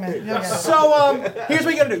everybody. segment. You'll get it. So here's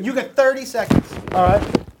what you gotta do. You got 30 seconds. All right.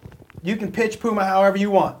 You can pitch Puma however you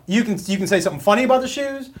want. You can say something funny about the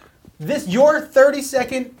shoes. Your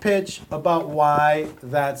 30-second pitch about why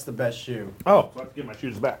that's the best shoe. Oh, so I have to get my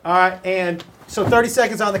shoes back. All right, and so 30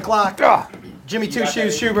 seconds on the clock. Jimmy Two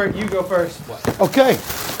Shoes Schubert, you go first. Okay.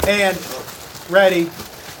 And ready.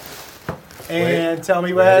 And tell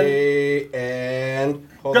me when. Ready, and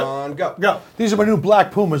hold Go. on, go. Go. These are my new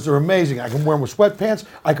black Pumas. They're amazing. I can wear them with sweatpants.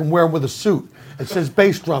 I can wear them with a suit. It says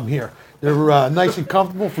bass drum here. They're nice and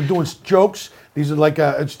comfortable for doing jokes. These are like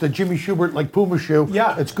it's the Jimmy Schubert like Puma shoe.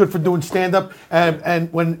 Yeah. It's good for doing stand up, and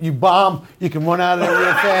when you bomb, you can run out of there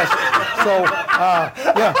real fast. So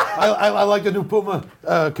yeah, I like the new Puma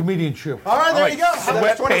comedian shoe. All right, there like you go. So that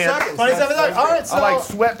was 20 Sweatpants. seconds. 27 seconds. All right, so I like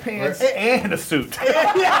sweatpants and a suit.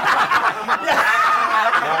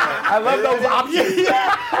 I love those options.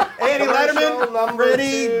 Andy Commercial Letterman, number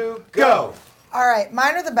ready, 2, go. All right,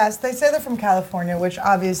 mine are the best. They say they're from California, which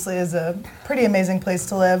obviously is a pretty amazing place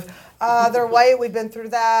to live. They're white. We've been through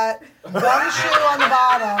that. Gumshoe on the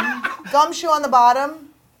bottom. Gumshoe on the bottom,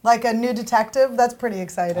 like a new detective. That's pretty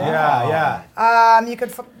exciting. Yeah. You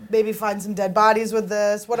could maybe find some dead bodies with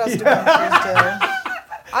this. What else do gumshoes do?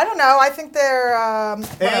 I don't know. I think they're.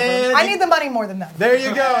 Whatever. And- I need the money more than them. There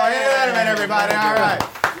you go. Andy Letterman, everybody. All right.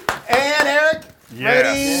 And Eric,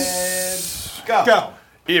 Yes. Go. ready, go.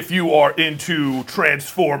 If you are into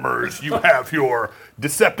Transformers, you have your Are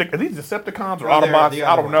these Decepticons or Autobots?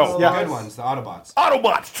 I don't know. The good ones, the Autobots.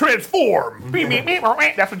 Autobots transform. Beep, beep, beep.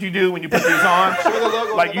 That's what you do when you put these on. Show the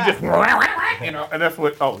logo Like on you the just, back. you know, and that's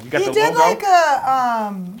what. Oh, you got He the did logo. like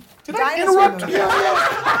a Did I dinosaur interrupt? movie.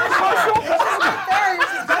 Fair,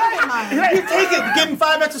 yours is better than mine. You take it. Give him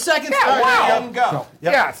 5 extra seconds. Yeah, All right, wow. there you go. Go.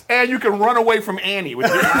 Yes, and you can run away from Annie with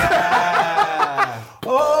your.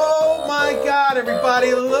 Oh my God,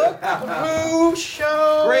 everybody! Look who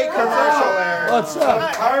showed. Great commercial there. What's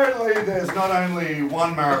up? Apparently, there's not only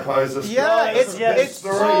one Mariposa. Yeah, it's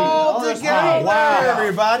three. all Oh, together, wow.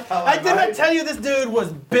 everybody. I did not mate. tell you this dude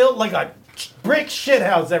was built like a brick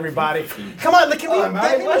shithouse, everybody. Come on, can we Hello,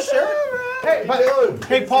 get me mate. a shirt? Hey,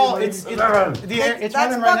 hey, Paul, it's Darren. it's That's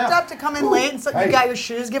running right fucked now. up to come in late and so you got your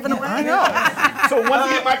shoes given away. I know. So once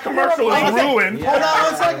again, my commercial is ruined. Hold on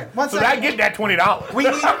one second. So I get that $20.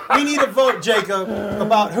 We need a vote, Jacob,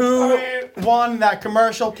 about who won that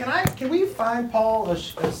commercial. Can we find Paul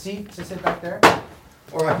a seat to sit back there?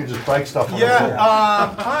 Or I could just break stuff on the Yeah. floor.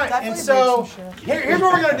 All right. Definitely And so break some shit. here's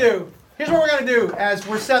what we're gonna do. Here's what we're gonna do as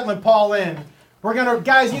we're settling Paul in. We're gonna,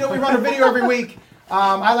 guys. You know we run a video every week.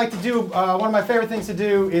 I like to do one of my favorite things to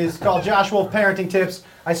do is called Josh Wolf Parenting Tips.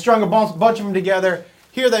 I strung a bunch of them together.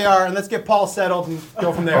 Here they are, and let's get Paul settled and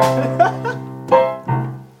go from there.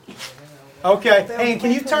 Okay. Hey,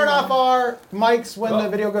 can you turn off our mics when the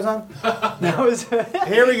video goes on?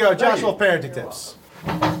 Here we go. Josh Wolf Parenting Tips.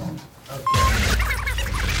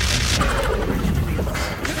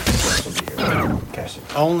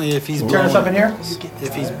 Only if he's Turn blowing, us up in here.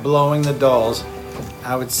 if he's blowing the dolls,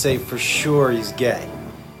 I would say for sure he's gay.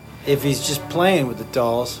 If he's just playing with the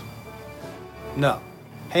dolls, no.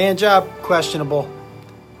 Hand job, questionable.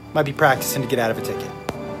 Might be practicing to get out of a ticket.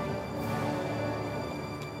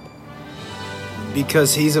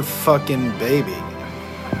 Because he's a fucking baby.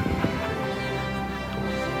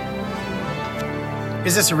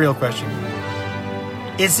 Is this a real question?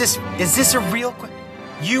 Is this a real question?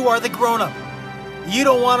 You are the grown-up. You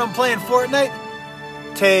don't want him playing Fortnite?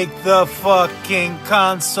 Take the fucking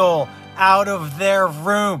console out of their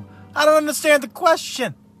room. I don't understand the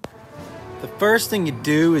question. The first thing you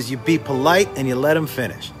do is you be polite and you let him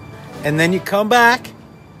finish. And then you come back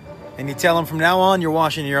and you tell him from now on you're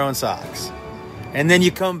washing your own socks. And then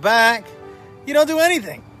you come back, you don't do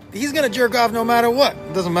anything. He's gonna jerk off no matter what.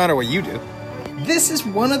 It doesn't matter what you do. This is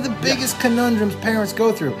one of the biggest conundrums parents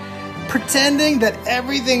go through. Pretending that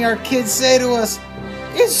everything our kids say to us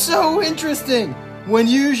is so interesting, when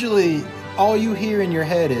usually all you hear in your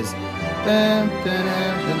head is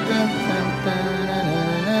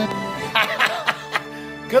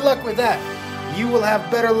good luck with that. You will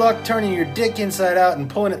have better luck turning your dick inside out and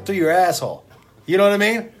pulling it through your asshole. You know what I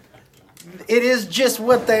mean? It is just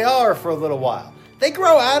what they are for a little while. They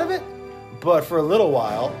grow out of it, but for a little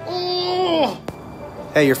while,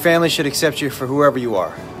 hey, your family should accept you for whoever you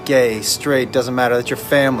are. Gay, straight, doesn't matter. That's your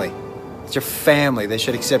family. It's your family. They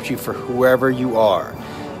should accept you for whoever you are.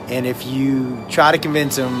 And if you try to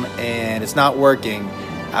convince them and it's not working,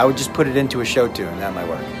 I would just put it into a show tune. That might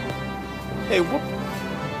work. Hey,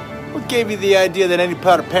 what gave you the idea that any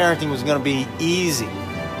part of parenting was going to be easy?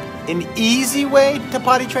 An easy way to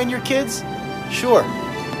potty train your kids? Sure.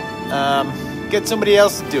 Get somebody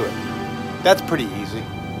else to do it. That's pretty easy.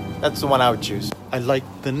 That's the one I would choose. I like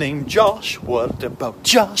the name Josh. What about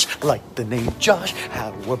Josh? I like the name Josh.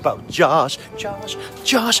 How about Josh? Josh.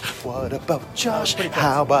 What about Josh?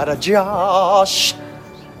 How about a Josh?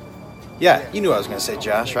 Yeah, you knew I was going to say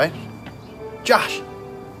Josh, right? Josh.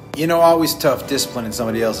 You know, always tough disciplining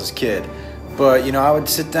somebody else's kid. But, you know, I would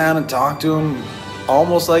sit down and talk to him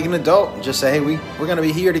almost like an adult and just say, hey, we're going to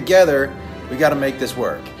be here together. We got to make this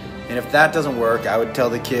work. And if that doesn't work, I would tell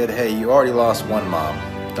the kid, hey, you already lost one mom.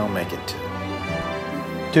 Don't make it two.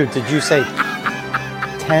 Dude, did you say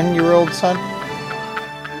 10-year-old son?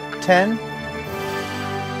 10?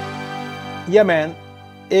 Yeah, man.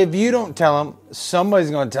 If you don't tell him, somebody's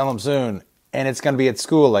going to tell him soon, and it's going to be at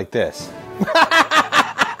school like this.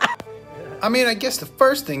 I mean, I guess the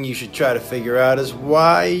first thing you should try to figure out is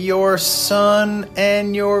why your son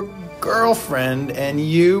and your girlfriend and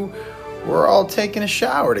you were all taking a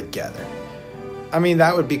shower together. I mean,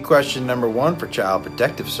 that would be question number one for Child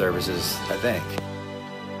Protective Services, I think.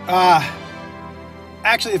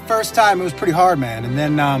 Actually, the first time it was pretty hard, man. And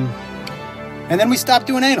then we stopped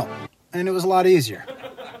doing anal, and it was a lot easier.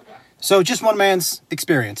 So just one man's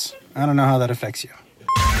experience. I don't know how that affects you.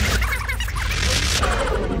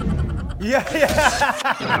 Yeah.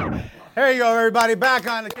 There you go, everybody. Back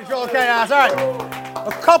on the Control Chaos. All right.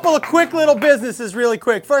 A couple of quick little businesses really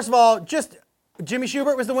quick. First of all, just Jimmy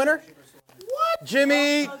Schubert was the winner? What?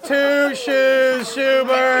 Jimmy Two Shoes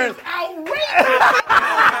Schubert.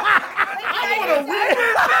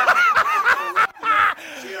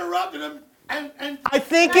 She interrupted him, and I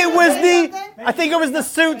think it was the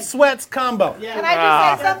suit sweats combo. Can I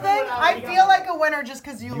just say something? I feel like a winner just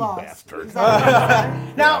because you lost. bastard.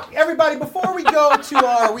 Now, everybody, before we go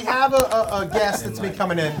to we have a guest that's been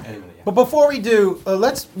coming in. But before we do,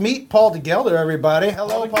 let's meet Paul DeGelder, everybody.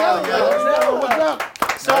 Hello, Paul DeGelder. what's up?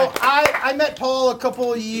 So I met Paul a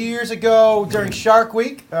couple of years ago during Shark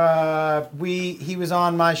Week. He was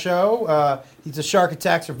on my show. He's a shark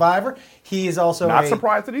attack survivor. He is also Not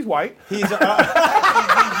surprised that he's white. He is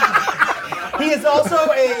also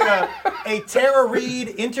a Tara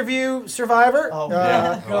Reid interview survivor.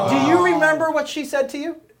 Do you remember what she said to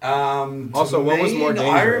you? Also, what was more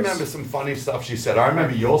dangerous? I remember some funny stuff she said. I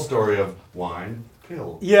remember your story of wine,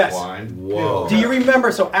 pill, Yes. wine, Whoa. Do you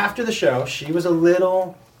remember? So after the show, she was a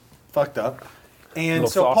little fucked up, and Little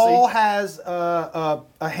so saucy? Paul has a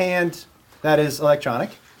hand that is electronic,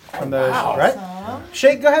 from those, right?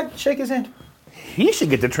 Shake. Go ahead. Shake his hand. He should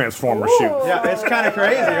get the Transformer Ooh. shoes. Yeah, it's kind of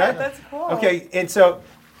crazy, right? That's cool. Okay, and so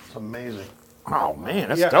It's amazing. Oh man,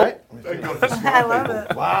 that's yeah, dope. right? I love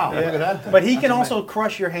it. Wow, look at that. But he can also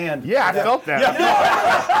crush your hand. Yeah, I felt that.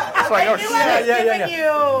 It's like, oh You shit. guys yeah, giving yeah. you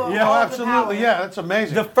Yeah, all the absolutely. power. Yeah, that's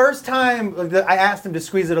amazing. The first time I asked him to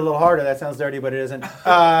squeeze it a little harder, that sounds dirty, but it isn't.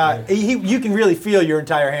 You can really feel your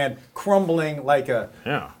entire hand crumbling like a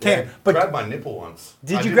can. But Grabbed my nipple once.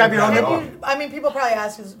 did I you didn't grab your own grab it nipple? on. I mean, people probably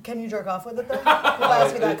ask, can you jerk off with it though? People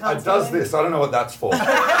ask me that It constantly. does this. I don't know what that's for.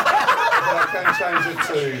 But I can change it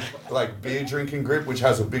to like beer drinking grip, which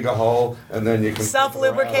has a bigger hole, and then you can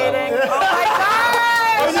Self-lubricating. Oh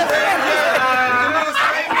my God!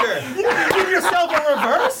 You can give yourself a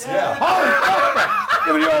reverse?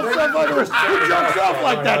 Giving your own stuff under us. Who jumps off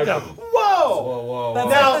like that, though? Whoa! That's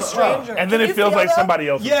Now- like the stranger. And then Can it you feels feel like that? somebody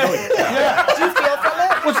else. Yeah. Do you feel from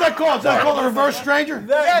it? What's that called? Is that called a reverse stranger?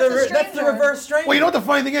 Yeah, it's a That's the stranger. reverse stranger. Well, you know what the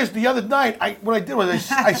funny thing is? The other night, what I did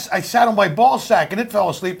was I sat on my ball sack and it fell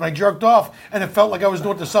asleep and I jerked off and it felt like I was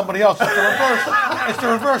doing it to somebody else. It's the reverse. It's the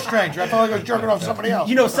reverse stranger. I felt like I was jerking off somebody else.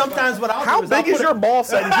 You know, sometimes what I'll How do is big I'll is put your ball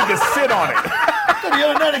set that you can sit on it? The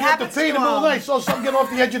other night I got to happens pee in the to middle of the him. night, saw something get off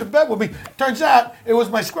the edge of the bed with me. Turns out it was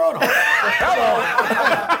my scrotum.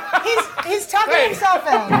 He's tucking himself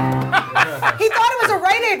in. He thought it was a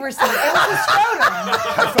Rite Aid receipt. It was his scrotum.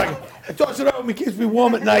 I toss it out with me, keeps me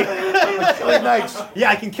warm at night. On chilly nights.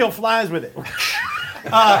 Yeah, I can kill flies with it.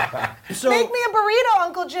 So Make me a burrito,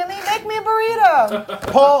 Uncle Jimmy. Make me a burrito.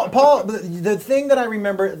 Paul, the thing that I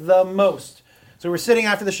remember the most. So we're sitting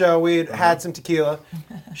after the show. We had some tequila.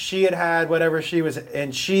 She had whatever she was,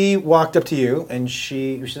 and she walked up to you, and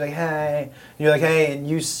she's like, "Hey," and you're like, "Hey,"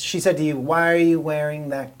 and she said to you, "Why are you wearing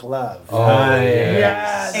that glove?" Oh,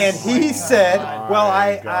 Yes. And he said, "Well,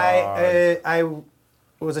 I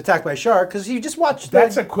was attacked by a shark because you just watched."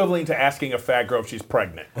 That's equivalent to asking a fat girl if she's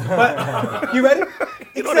pregnant. But you ready?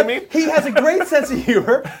 You know what I mean? He has a great sense of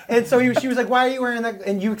humor, and so she was like, "Why are you wearing that?"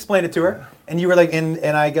 And you explained it to her, and you were like, "And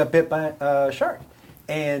I got bit by a shark,"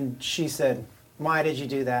 and she said, "Why did you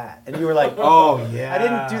do that?" And you were like, Oh, yeah. I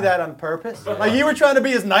didn't do that on purpose." Like you were trying to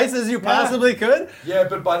be as nice as you possibly could. Yeah,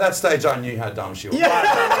 but by that stage I knew how dumb she was.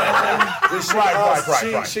 Right.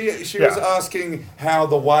 She was asking how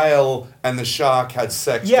the whale and the shark had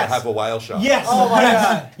sex Yes. to have a whale shark. Yes. Oh my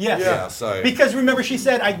God. Yes. Yeah, so Because remember, she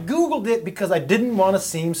said, "I Googled it because I didn't want to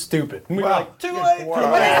seem stupid." And we were like, "Too late." What is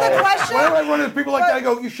the question? Why do I run into people like that? I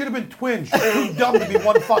go, you should have been twins. You're too dumb to be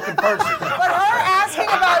one fucking person. But her asking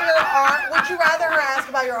about your arm, would you rather her ask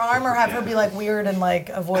about your arm or have her be like weird and like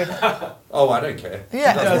avoid it? Oh, I don't care.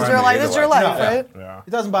 Yeah, Doesn't it's worry your me life. either It's your way. life, right?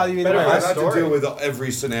 It doesn't bother you either way. I've had to deal with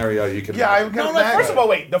every scenario you can Yeah, I imagine. can No, like, imagine. first of all,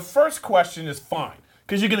 wait. The first question is fine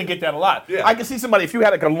because you're gonna get that a lot. Yeah. I can see somebody if you had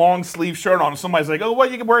like a long sleeve shirt on, and somebody's like, "Oh, what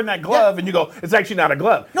are you wearing that glove?" And you go, "It's actually not a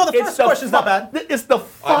glove." No, the It's first question's not bad. It's the I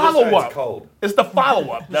just say follow up. it's cold. It's the follow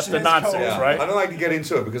up. That's the nonsense, Yeah. right? I don't like to get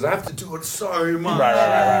into it because I have to do it so much.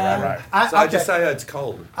 Right. So I just say it's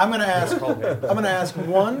cold. I'm gonna ask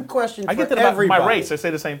one question I for get that about everybody. my race. I say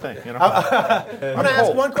the same thing. You know. I'm gonna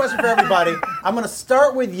ask one question for everybody. I'm gonna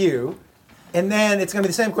start with you, and then it's gonna be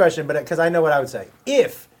the same question, but because I know what I would say.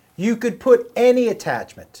 If you could put any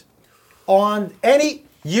attachment on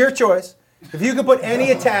your choice, if you could put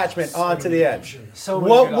any attachment onto the edge,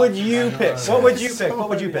 what would you pick? What would you pick? What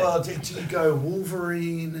would you pick? Well, do you go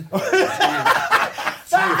Wolverine?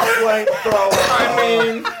 Do you flamethrower?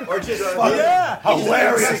 I mean, or just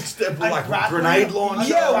Hilarious. six-step like grenade launcher?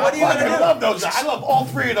 Yeah, what are you I gonna do? love those. I love all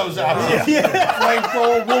three of those out.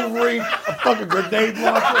 Flamethrower, Wolverine, a fucking grenade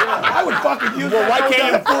launcher. I would fucking use that. why Go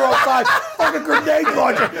can't down to 405, fucking grenade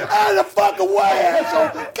launcher. Out of the fucking way, asshole.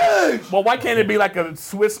 Good. Well, why can't it be like a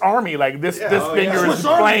Swiss Army? Like this finger is Swiss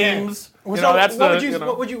Army, flames. You So know, that's what the. would you, you know.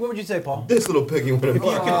 what would you say, Paul? This little piggy would have.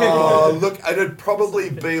 Oh, look, it'd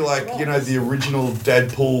probably be like, the original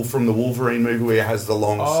Deadpool from the Wolverine movie where he has the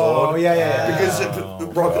long sword. Oh, yeah. Because if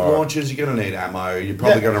rocket launches, you're going to need ammo. You're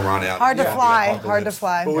probably going to run out. Hard to Yeah. fly. Apocalypse. Hard to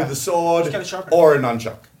fly. But with a sword get a sharpener. or a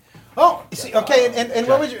nunchuck. Oh, see, okay, and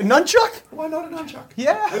what would you, nunchuck? Why not a nunchuck?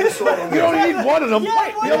 Yeah. With a sword on You the don't need one of them. The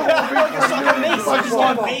other one Mace, will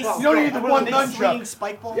be you don't need the one swinging nunchuck.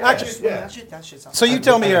 spike ball. Actually, That shit sounds. So you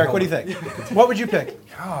tell me, Eric, what do you think? What would you pick?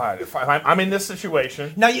 God, if I'm in this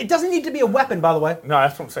situation. Now, it doesn't need to be a weapon, by the way. No,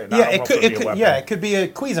 that's what I'm saying. No, Yeah, I don't it know could. if It be a could. weapon. Yeah, it could be a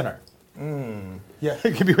Cuisinart. Yeah,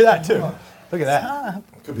 it could be with that too. Look at that.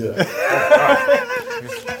 Could be that.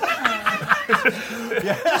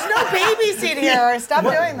 There's no babysit here. Stop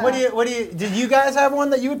doing that. What do you? Did you guys have one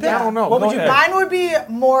that you would pick? I don't know. What Go would you ahead. pick? Mine would be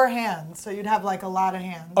more hands, so you'd have like a lot of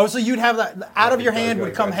hands. Oh, so you'd have that out of your hand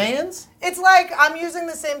would come hands? It's like I'm using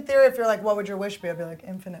the same theory. If you're like, what would your wish be? I'd be like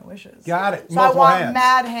infinite wishes. Got it. So Multiple I want hands.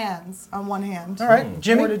 mad hands on one hand. All right,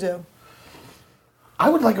 Jimmy. More to do. I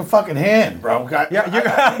would like a fucking hand, bro.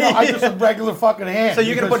 I just a regular fucking hand. So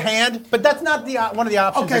you're gonna because- put hand, but that's not the one of the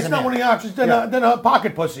options. Okay, it's isn't not it? one of the options. Then a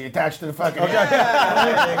pocket pussy attached to the fucking hand.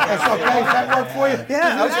 That's okay. Does that work for you?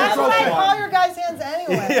 Yeah, Is this That's what okay? I call your guys' hands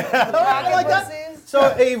anyway. I like that. Pussies.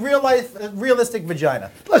 So a realistic vagina.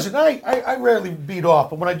 Listen, I rarely beat off,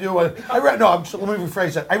 but when I do, let me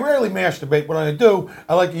rephrase that. I rarely masturbate. When I do,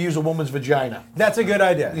 I like to use a woman's vagina. That's a good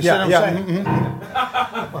idea. You see what I'm saying?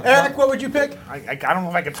 Eric, what would you pick? I don't know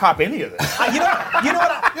if I can top any of this. You know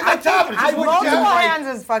what? You can top it. I would Multiple do. hands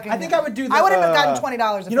is fucking. I think I would do. I would have gotten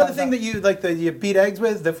 $20. You know the thing that you like you beat eggs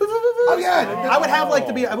with? Oh yeah. I would have like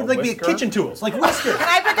to be. I would like be whisker? kitchen tools, like whiskers. Can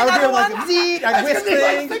I pick would be another like one? I whisk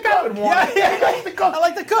things. I would want. I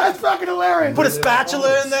like to cook. That's fucking hilarious. Put a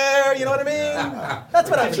spatula in there. You know what I mean? That's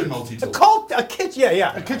what I Kitchen mean. multi-tool. A kitchen.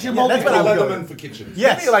 Yeah. A kitchen That's what I would go. Leatherman for kitchens.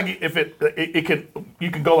 Yes. Maybe like if it could,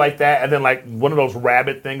 you could go like that, and then like one of those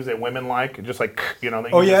rabbit things that women like, and just like then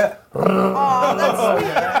Oh you yeah. Oh, that's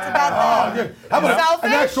sweet. That's about them. How about Selfish?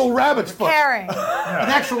 an actual rabbit's foot? Caring. An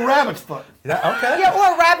actual rabbit's foot. Okay. Yeah,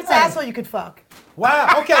 or a rabbit's asshole you could fuck.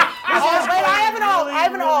 Wow. Okay. Wait, I have an alt. I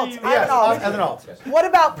have an alt. I have an alt. As an alt. What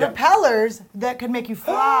about propellers that could make you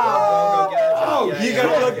fly? You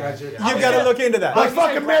gotta look into that. Like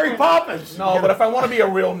fucking Mary Poppins. No, but if I want to be a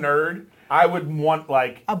real nerd, I would want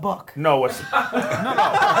like A book. no, it's no. A book.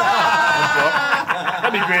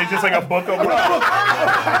 That'd be great. Just like a book. No,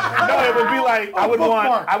 it would be like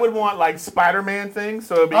bookmark. I would want like Spider-Man things.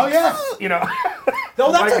 So it'd be Oh, yeah.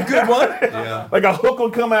 Oh, that's a good one. Yeah. like a hook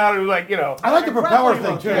would come out and like I like the propeller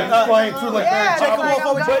thing too. It's flying through like Yeah, Mary it's Jacob like Wolf,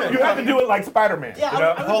 what would you I'm pick? You have to do it like Spider-Man. Yeah, you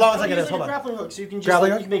know? Hold on a second, Use hold like on. a grappling hook, so you can just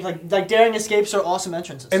Grappling you can make like daring escapes or awesome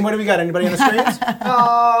entrances. And what do we got? Anybody on the screens?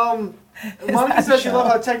 Monica says she loved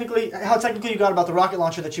how technically you got about the rocket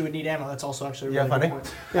launcher that you would need ammo. That's also actually a really funny. good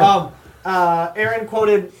point. Aaron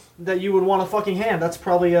quoted that you would want a fucking hand. That's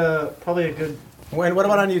probably a good. What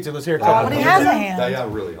about on YouTube? Let's hear a But couple. he has a They hand. are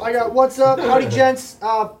really I got what's up, howdy gents.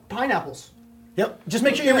 Pineapples. Yep. Just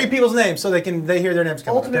make sure you read people's names so they hear their names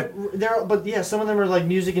come up. Ultimate. But yeah, some of them are like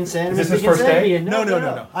music insanity. Is this his Music first day? insanity.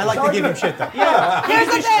 No. I like to give him shit though. Yeah. Here's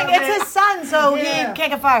the thing. It's his son, so he Yeah.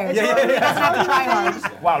 can't get fired. Yeah. He doesn't have to try hard.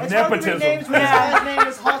 Wow, It's hard to read nepotism. names when his guy's name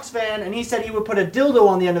is Hawks fan, and he said he would put a dildo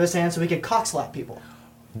on the end of his hand so he could cock slap people.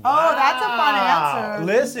 Oh, that's a fun answer.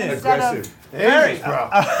 Listen. Instead of- aggressive. Very. bro.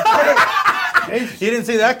 You didn't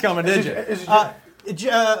see that coming, did you? I think you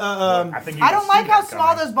I can don't like see how that small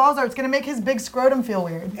coming. those balls are. It's gonna make his big scrotum feel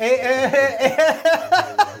weird.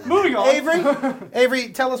 Moving on. Avery,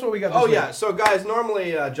 tell us what we got. Oh this yeah, week. so guys,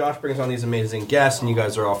 normally Josh brings on these amazing guests, and you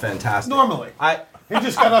guys are all fantastic. Normally. He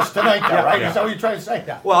just got us tonight, though, right? Is that what you're trying to say?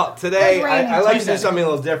 Well, today It's raining. I like to do Tuesday. something a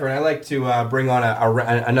little different. I like to bring on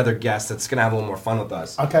another guest that's going to have a little more fun with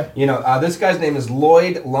us. Okay. You know, this guy's name is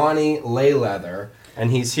Lloyd Lonnie Layleather, and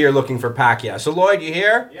he's here looking for Pacquiao. So Lloyd, you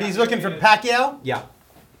here? He's looking for Pacquiao. Yeah.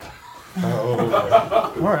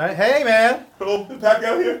 All right. Hey, man. Hello,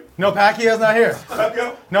 Pacquiao here. No, Pacquiao's not here.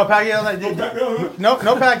 Pacquiao. No, Pacquiao's not. Pacquiao. No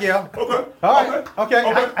Pacquiao. Okay. All right.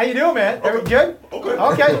 Okay. How you doing, man? Everything good? Okay.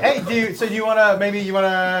 Okay. Hey, do you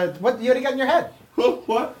wanna what you already got in your head?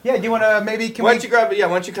 What? Yeah. Do you wanna maybe Why don't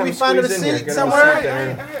you come we find him a squeeze in here? seat Get him somewhere? sit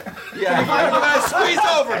there. Yeah. Squeeze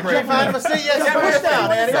over, Can you Brady. find him a seat? Yeah. Push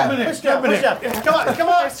down, Andy. Push down. Push down. Come on.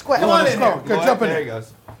 Come on in here. Good, jump in There there. he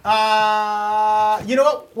goes. You know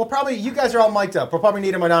what? We'll probably, you guys are all mic'd up. We'll probably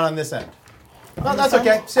need him down on this end. Well, that's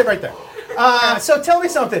okay. Sit right there. So tell me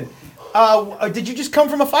something. Did you just come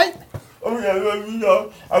from a fight? Oh yeah, you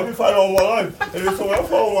know, I've been fighting all my life, and so when I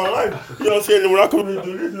fought all my life, you know what I'm saying? When I come to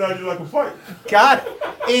do this, now I do like a fight. Got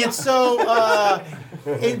it. And so,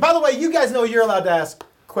 and by the way, you guys know you're allowed to ask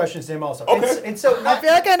questions to him also. Okay. And so, I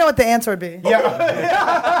feel like I know what the answer would be.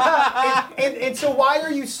 yeah. and so, why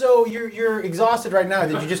are you so you're exhausted right now?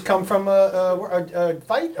 Did you just come from a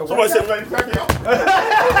fight? A Somebody said, workout? "Man,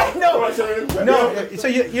 Pacquiao." No. Somebody said, "Man, No. Pacquiao." So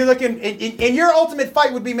you're looking, and your ultimate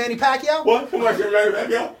fight would be Manny Pacquiao? What? Somebody said, "Man,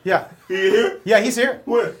 Pacquiao." Yeah. He here? Yeah, he's here.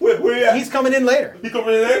 Where he at? He's coming in later. He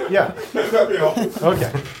coming in there? Yeah. Man, Pacquiao.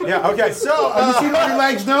 Okay. Yeah. Okay. So You seen Artie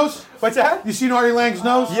Lang's nose? what's that? You seen Artie Lang's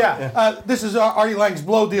nose? Yeah. This is Artie Lang's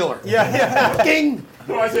blow dealer. Yeah. King.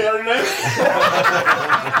 Somebody say her name?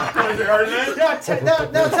 Somebody say her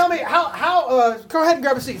name? Now tell me how. Go ahead and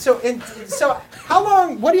grab a seat. So how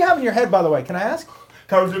long? What do you have in your head, by the way? Can I ask?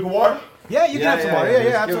 Can I drink water? Yeah, you can have some water. Yeah,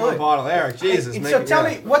 Give him absolutely. a bottle, Eric. Jesus. And make so it- tell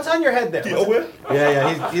yeah. me, what's on your head there?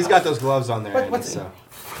 Yeah, he's got those gloves on there. What's so.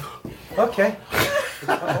 Okay.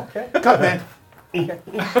 Okay. Cut, man. Okay,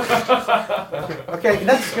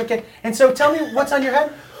 that's okay. And so tell me, what's on your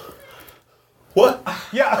head? What?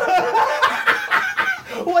 Yeah.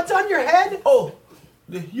 What's on your head? Oh,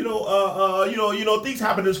 you know, things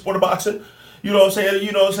happen in sport of boxing. You know what I'm saying?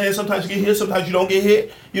 You know what I'm saying? Sometimes you get hit, sometimes you don't get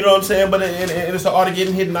hit. You know what I'm saying? But and it's the art of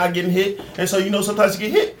getting hit and not getting hit. And so, you know, sometimes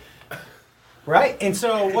you get hit. Right. And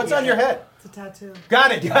so, what's on your head? It's a tattoo.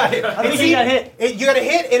 Got it. I think he got hit. You got a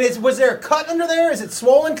hit, and was there a cut under there? Is it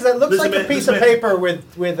swollen? Because it looks Listen, like man, a piece listen, of man. paper with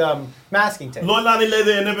masking tape. Lloyd Lonnie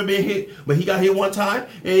Leather had never been hit, but he got hit one time,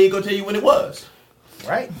 and he ain't gonna tell you when it was.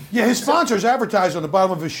 Right. Yeah, his sponsor's advertised on the bottom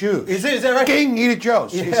of his shoes. Is that right? King, eat it,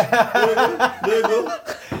 Joe's. There you go.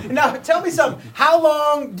 Now, tell me something. How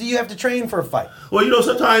long do you have to train for a fight? Well, you know,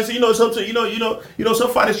 sometimes, some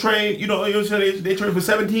fighters train, they train for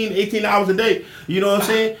 17, 18 hours a day. You know what I'm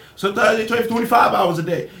saying? Sometimes they train for 25 hours a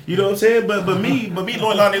day. You know what I'm saying? But me,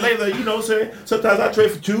 Lloyd Lonnie Leather, you know what I'm saying? Sometimes I train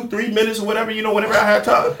for 2-3 minutes or whatever, whenever I have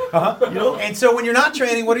time. You know? And so when you're not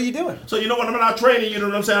training, what are you doing? So, when I'm not training, you know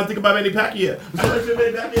what I'm saying? I'm thinking about Manny Pacquiao.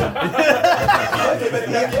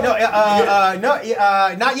 Not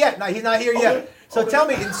yet. No, he's not here yet. So tell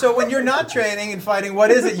me, so when you're not training and fighting,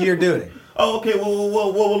 what is it you're doing? Oh, okay. Well,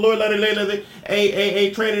 Lloyd Lonnie Leather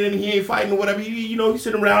ain't training and he ain't fighting or whatever. He's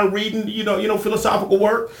sitting around reading, philosophical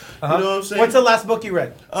work. You know what I'm saying? What's the last book you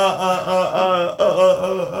read?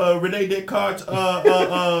 Renee Descartes,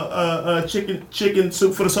 Chicken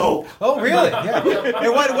Soup for the Soul. Oh, really? Yeah.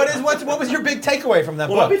 And what was your big takeaway from that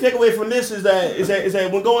Well, my book? big takeaway from this is that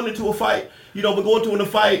when going into a fight, you know what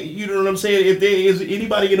I'm saying? If there is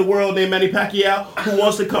anybody in the world named Manny Pacquiao who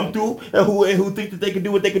wants to come through and who think that they can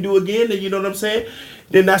do what they can do again, then you know what I'm saying?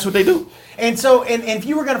 Then that's what they do. And so, and if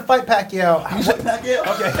you were going to fight Pacquiao, You said Pacquiao?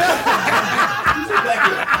 Okay. You said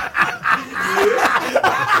Pacquiao.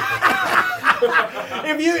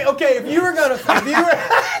 if you were going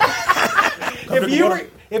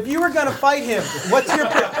to fight him,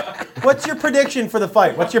 what's your prediction for the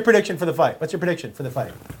fight? What's your prediction for the fight?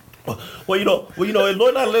 Well, if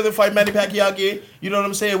Lloyd Lonnie Leather fight Manny Pacquiao again, you know what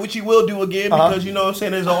I'm saying, which he will do again, because you know what I'm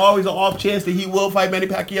saying, there's always an off chance that he will fight Manny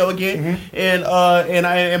Pacquiao again, and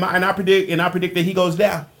I predict that he goes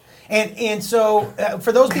down. And so,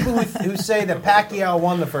 for those people who say that Pacquiao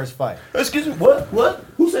won the first fight, Excuse me, what?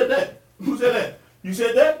 Who said that? You said that? You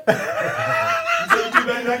said you think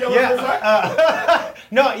Manny Pacquiao won the first fight?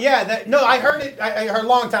 I heard it. I heard a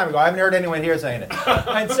long time ago. I haven't heard anyone here saying it.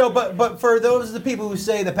 And so, but for those of the people who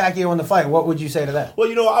say that Pacquiao won the fight, what would you say to that?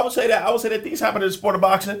 Well, I would say that things happen in the sport of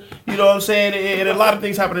boxing. You know what I'm saying? And a lot of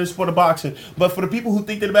things happen in the sport of boxing. But for the people who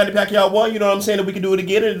think that Manny Pacquiao won, you know what I'm saying, that we can do it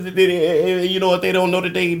again. And if they don't know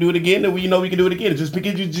that they can do it again, then we know we can do it again. Just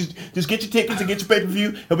get your tickets and get your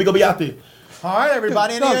pay-per-view, and we gonna be out there. All right,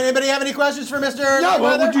 everybody. Anybody have any questions for Mr. No,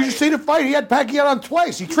 well, Mayweather? did you just see the fight? He had Pacquiao on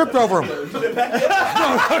twice. He tripped over him. Mr.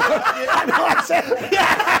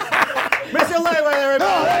 Mayweather,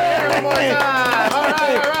 everybody. One more time. All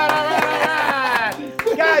right.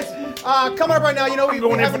 Guys, coming up right now, we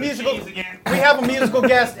have a musical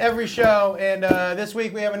guest every show, and this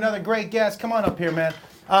week we have another great guest. Come on up here, man.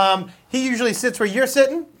 He usually sits where you're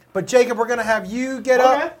sitting, but Jacob, we're gonna have you get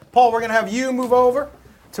up. Paul, we're gonna have you move over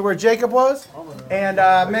to where Jacob was, and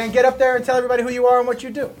man, get up there and tell everybody who you are and what you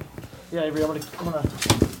do. Yeah, Avery, I'm gonna.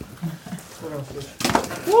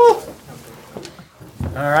 Woo!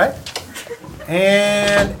 All right,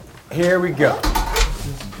 and here we go.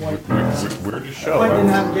 Weird show.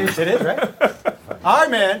 It is, right? All right,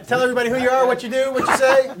 man. Tell everybody who you are, what you do, what you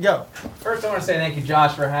say. Go. First, I want to say thank you,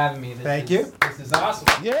 Josh, for having me. Thank you. This is awesome.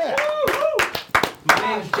 Yeah. My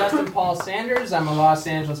name is Justin Paul Sanders. I'm a Los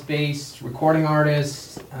Angeles-based recording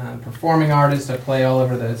artist, performing artist. I play all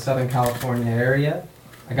over the Southern California area.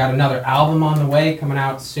 I got another album on the way coming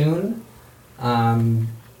out soon. You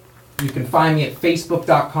can find me at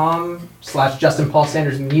facebook.com/Justin Paul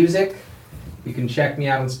Sanders Music. You can check me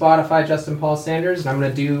out on Spotify, Justin Paul Sanders, and I'm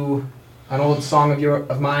going to do an old song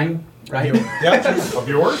of mine, right? Yep. Of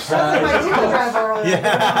yours?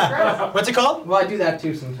 Yeah. What's it called? Well, I do that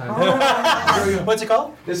too sometimes. What's it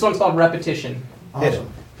called? This one's called Repetition. Hit it.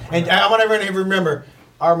 And I want everyone to remember,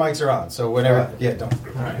 our mics are on, so whenever. Yeah, don't. All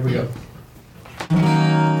right, here we go.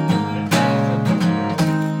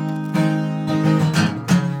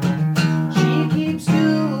 She keeps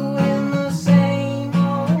doing the same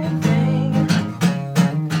old thing.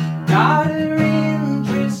 Got her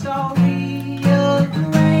interest all rearranged.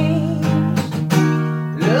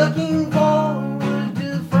 Looking forward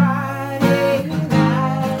to Friday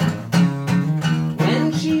night when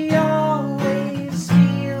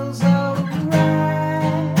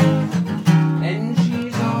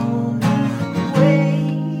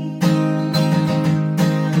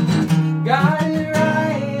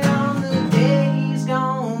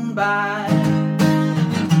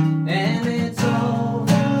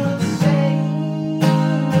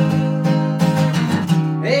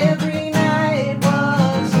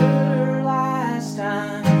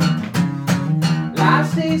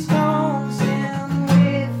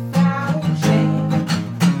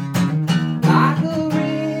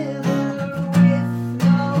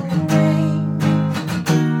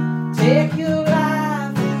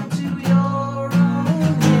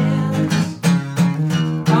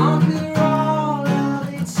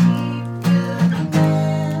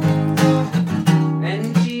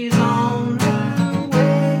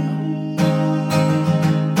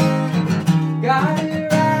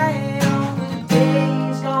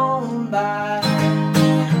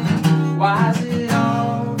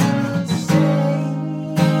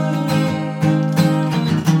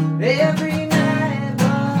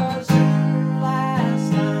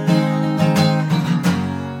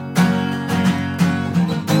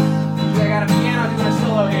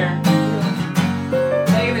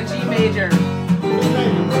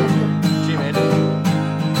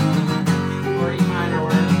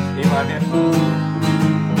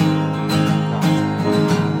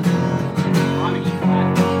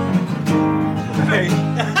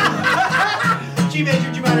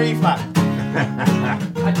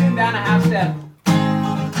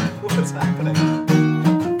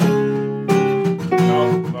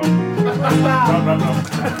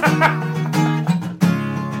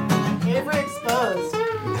Avery exposed.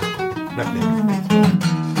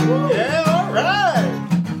 Yeah, all right.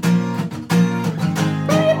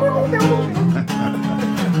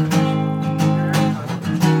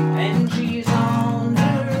 And she's on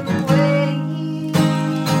her way.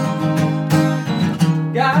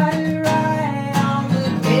 Got her eye on the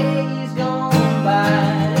days gone by.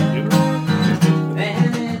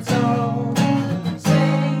 And it's all the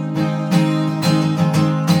same.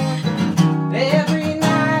 Every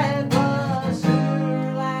night was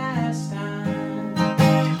her last time.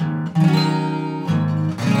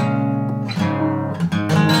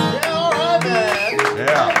 Yeah, all right, man.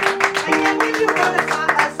 Yeah. I can't believe you wrote a song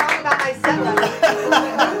about my set list. When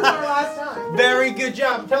was our last time? Very good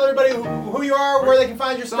job. Tell everybody who you are, where they can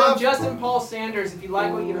find your So I'm stuff. Justin Paul Sanders. If you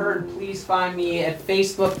like what you heard, please find me at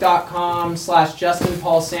facebook.com/Justin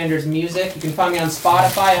Paul Sanders Music. You can find me on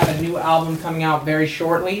Spotify. I have a new album coming out very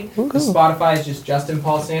shortly. Spotify is just Justin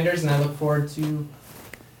Paul Sanders, and I look forward to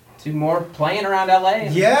more playing around LA.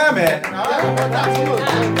 Yeah, man. All right, absolutely.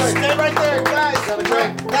 Stay right there, guys.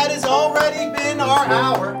 That has already been our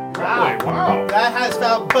hour. Wow. That has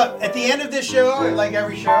felt. But at the end of this show, like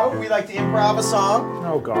every show, we like to improv a song.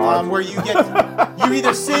 Oh, God. Where you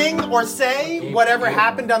either sing or say whatever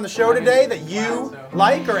happened on the show today that you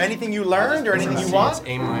like, or anything you learned, or anything you want. It's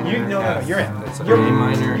A minor. No, you're in. It's A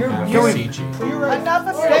minor. you're C G. Enough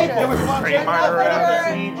of bullshit. It was fun. A minor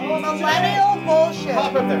F, C, G. Millennial bullshit.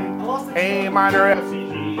 Pop up there. A minor F, C,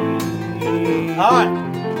 G. All right.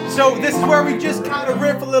 So this is where we just kind of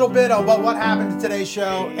riff a little bit about what happened to today's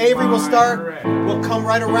show. Avery will start. We'll come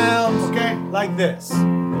right around. Okay. Like this.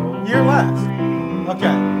 You're last.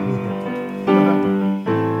 Okay.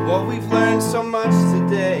 Well, we've learned so much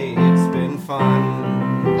today. It's been fun.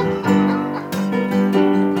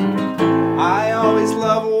 I always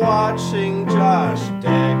love watching Josh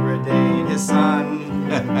degrade his son.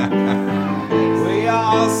 We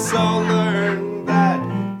also learned that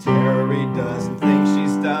Tara Reid doesn't think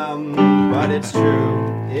she's dumb, but it's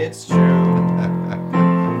true. It's true.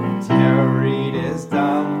 Tara Reid is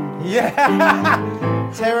dumb. Yeah.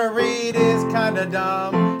 Tara Reid is kind of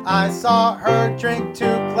dumb. I saw her drink 2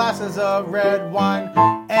 glasses of red wine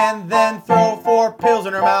and then throw 4 pills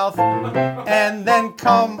in her mouth and then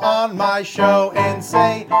come on my show and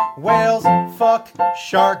say whales fuck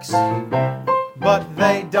sharks, but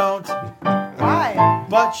they don't. Why?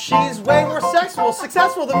 But she's way more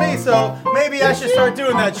successful than me, so maybe I should start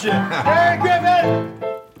doing that shit. Hey, Griffin!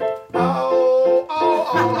 Oh.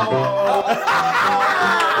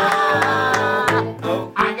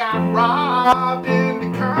 I got robbed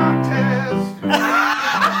in the contest.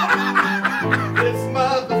 This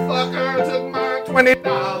motherfucker took my $20.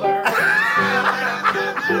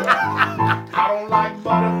 I don't like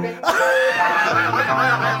buttermilk.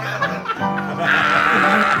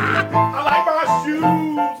 I like my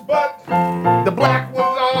shoes, but the black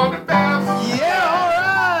ones are the best. Yeah, all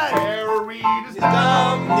right. Tara Reid is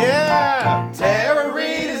dumb. Yeah. Tara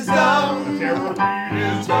Reid is dumb. Tara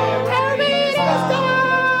Reid is dumb. Tara Reid is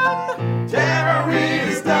dumb. Tara Reid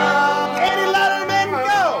is dumb. Andy Letterman,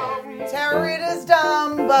 go. Tara Reid is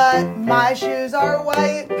dumb, but my shoes are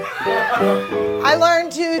white. I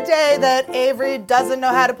learned today that Avery doesn't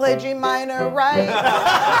know how to play G minor right.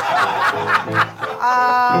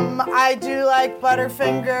 I do like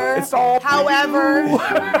Butterfinger. It's all However,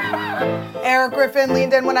 Eric Griffin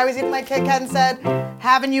leaned in when I was eating my Kit Kat and said,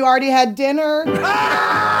 "Haven't you already had dinner?" No more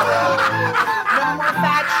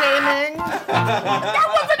fat shaming. That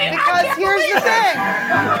wasn't it. Because here's the thing.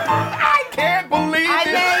 I can't believe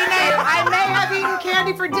I may have eaten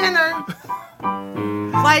candy for dinner.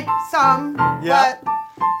 Like some, Yeah. but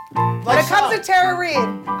when it comes to Tara Reid,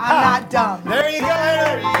 I'm not dumb. There you go,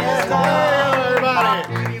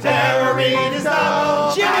 everybody. Tara Reid is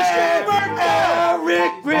dumb. Jimmy Stewart,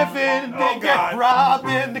 Eric Griffin did get robbed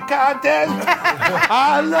in the contest.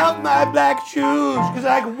 I love my black shoes because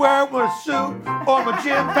I can wear them with a suit or my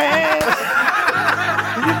gym pants.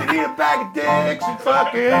 You can eat a bag of dicks and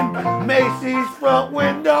fucking Macy's front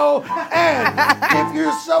window. And if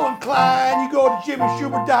you're so inclined, you go to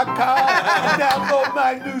jimmyschubert.com and download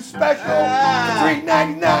my new special for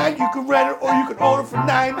 $3.99. You can rent it or you can own it for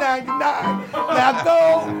 $9.99. Now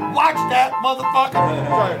go watch that motherfucker.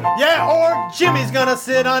 yeah, or Jimmy's gonna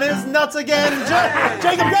sit on his nuts again.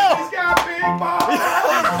 Jacob, go. He's got big balls.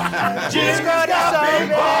 Jimmy's got big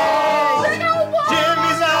balls.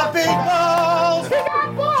 Jimmy's got big balls.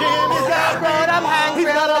 Jimmy's got big balls. He's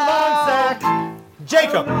got a long sack. I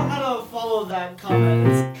Jacob. don't know how to follow that comment.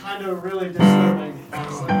 It's kind of really disturbing.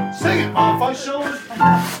 Sing it,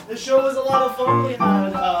 motherfucker. The show was a lot of fun. We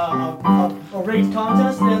had a rigged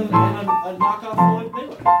contest and a knockoff Floyd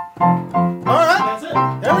Mayweather. All right. That's it.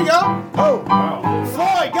 There we go. Oh, Wow.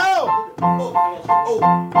 Floyd, go.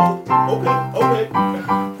 Okay.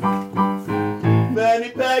 Manny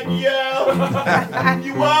Pacquiao,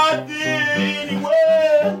 you want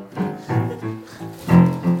anywhere?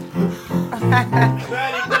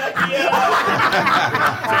 Manny Pacquiao,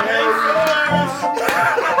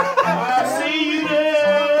 I'll see you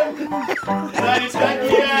there. Manny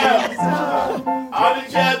Pacquiao, I'm the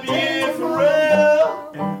champion for real.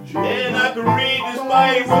 And I can read this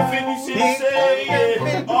mind what 50 Cent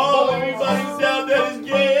saying. All everybody's out there is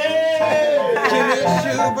gay. Jimmy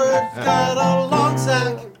Schubert's got a long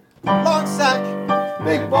sack.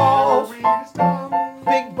 Big balls.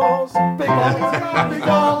 Big balls. Big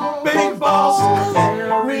balls. Big balls.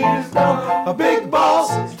 Terrorist dumb. Big balls.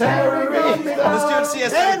 Terrorist dumb. Let's do it,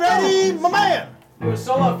 CS. And ready, my man. Do a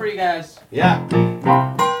solo for you guys. Yeah.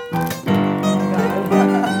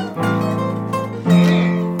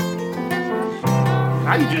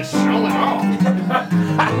 Now you just showing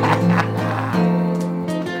off.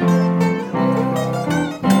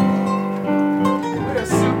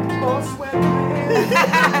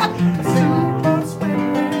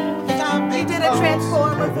 He did a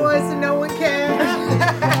transformer voice and no one cared.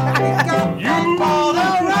 You All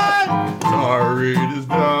right. Sorry, it is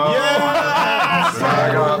done. Yes. I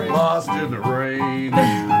got lost in the rain.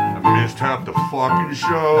 I missed half the fucking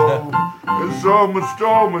show. And someone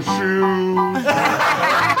stole my shoes.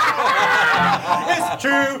 It's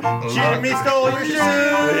true. Jimmy stole your shoes.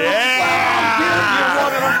 Yeah. You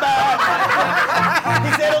wanted them back. He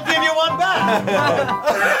said he'll give you one back.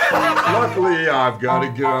 Luckily, I've got a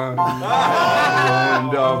gun on the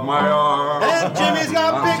end of my arm. And Jimmy's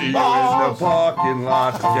got I'll big see balls. you in the parking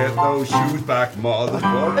lot to get those shoes back,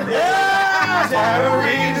 motherfucker. Yeah,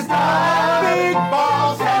 terrorist done. Big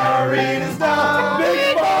balls, terrorist done.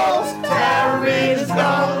 Big balls, terrorist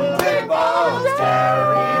done. Big balls,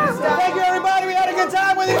 terrorist done. Thank you, everybody. We had a good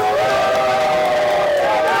time with you.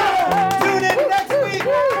 Tune in next week.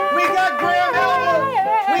 We got Graham Elwood.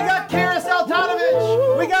 We got Kara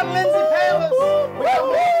Saltanovich. We got Lindsay Palis. We got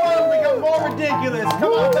more fun. We got more ridiculous.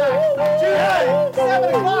 Come on back. Tuesday, 7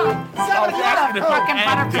 o'clock. 7 o'clock.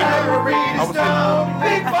 Terrorist done.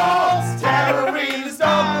 Big balls, terrorist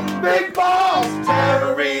done. Big balls,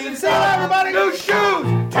 terrorist done. Everybody, new shoes.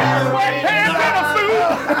 Terrorist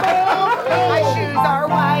My shoes are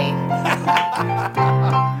white.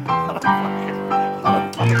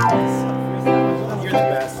 You're the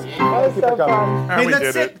best. That was so fun. And we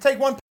Let's did it. take one.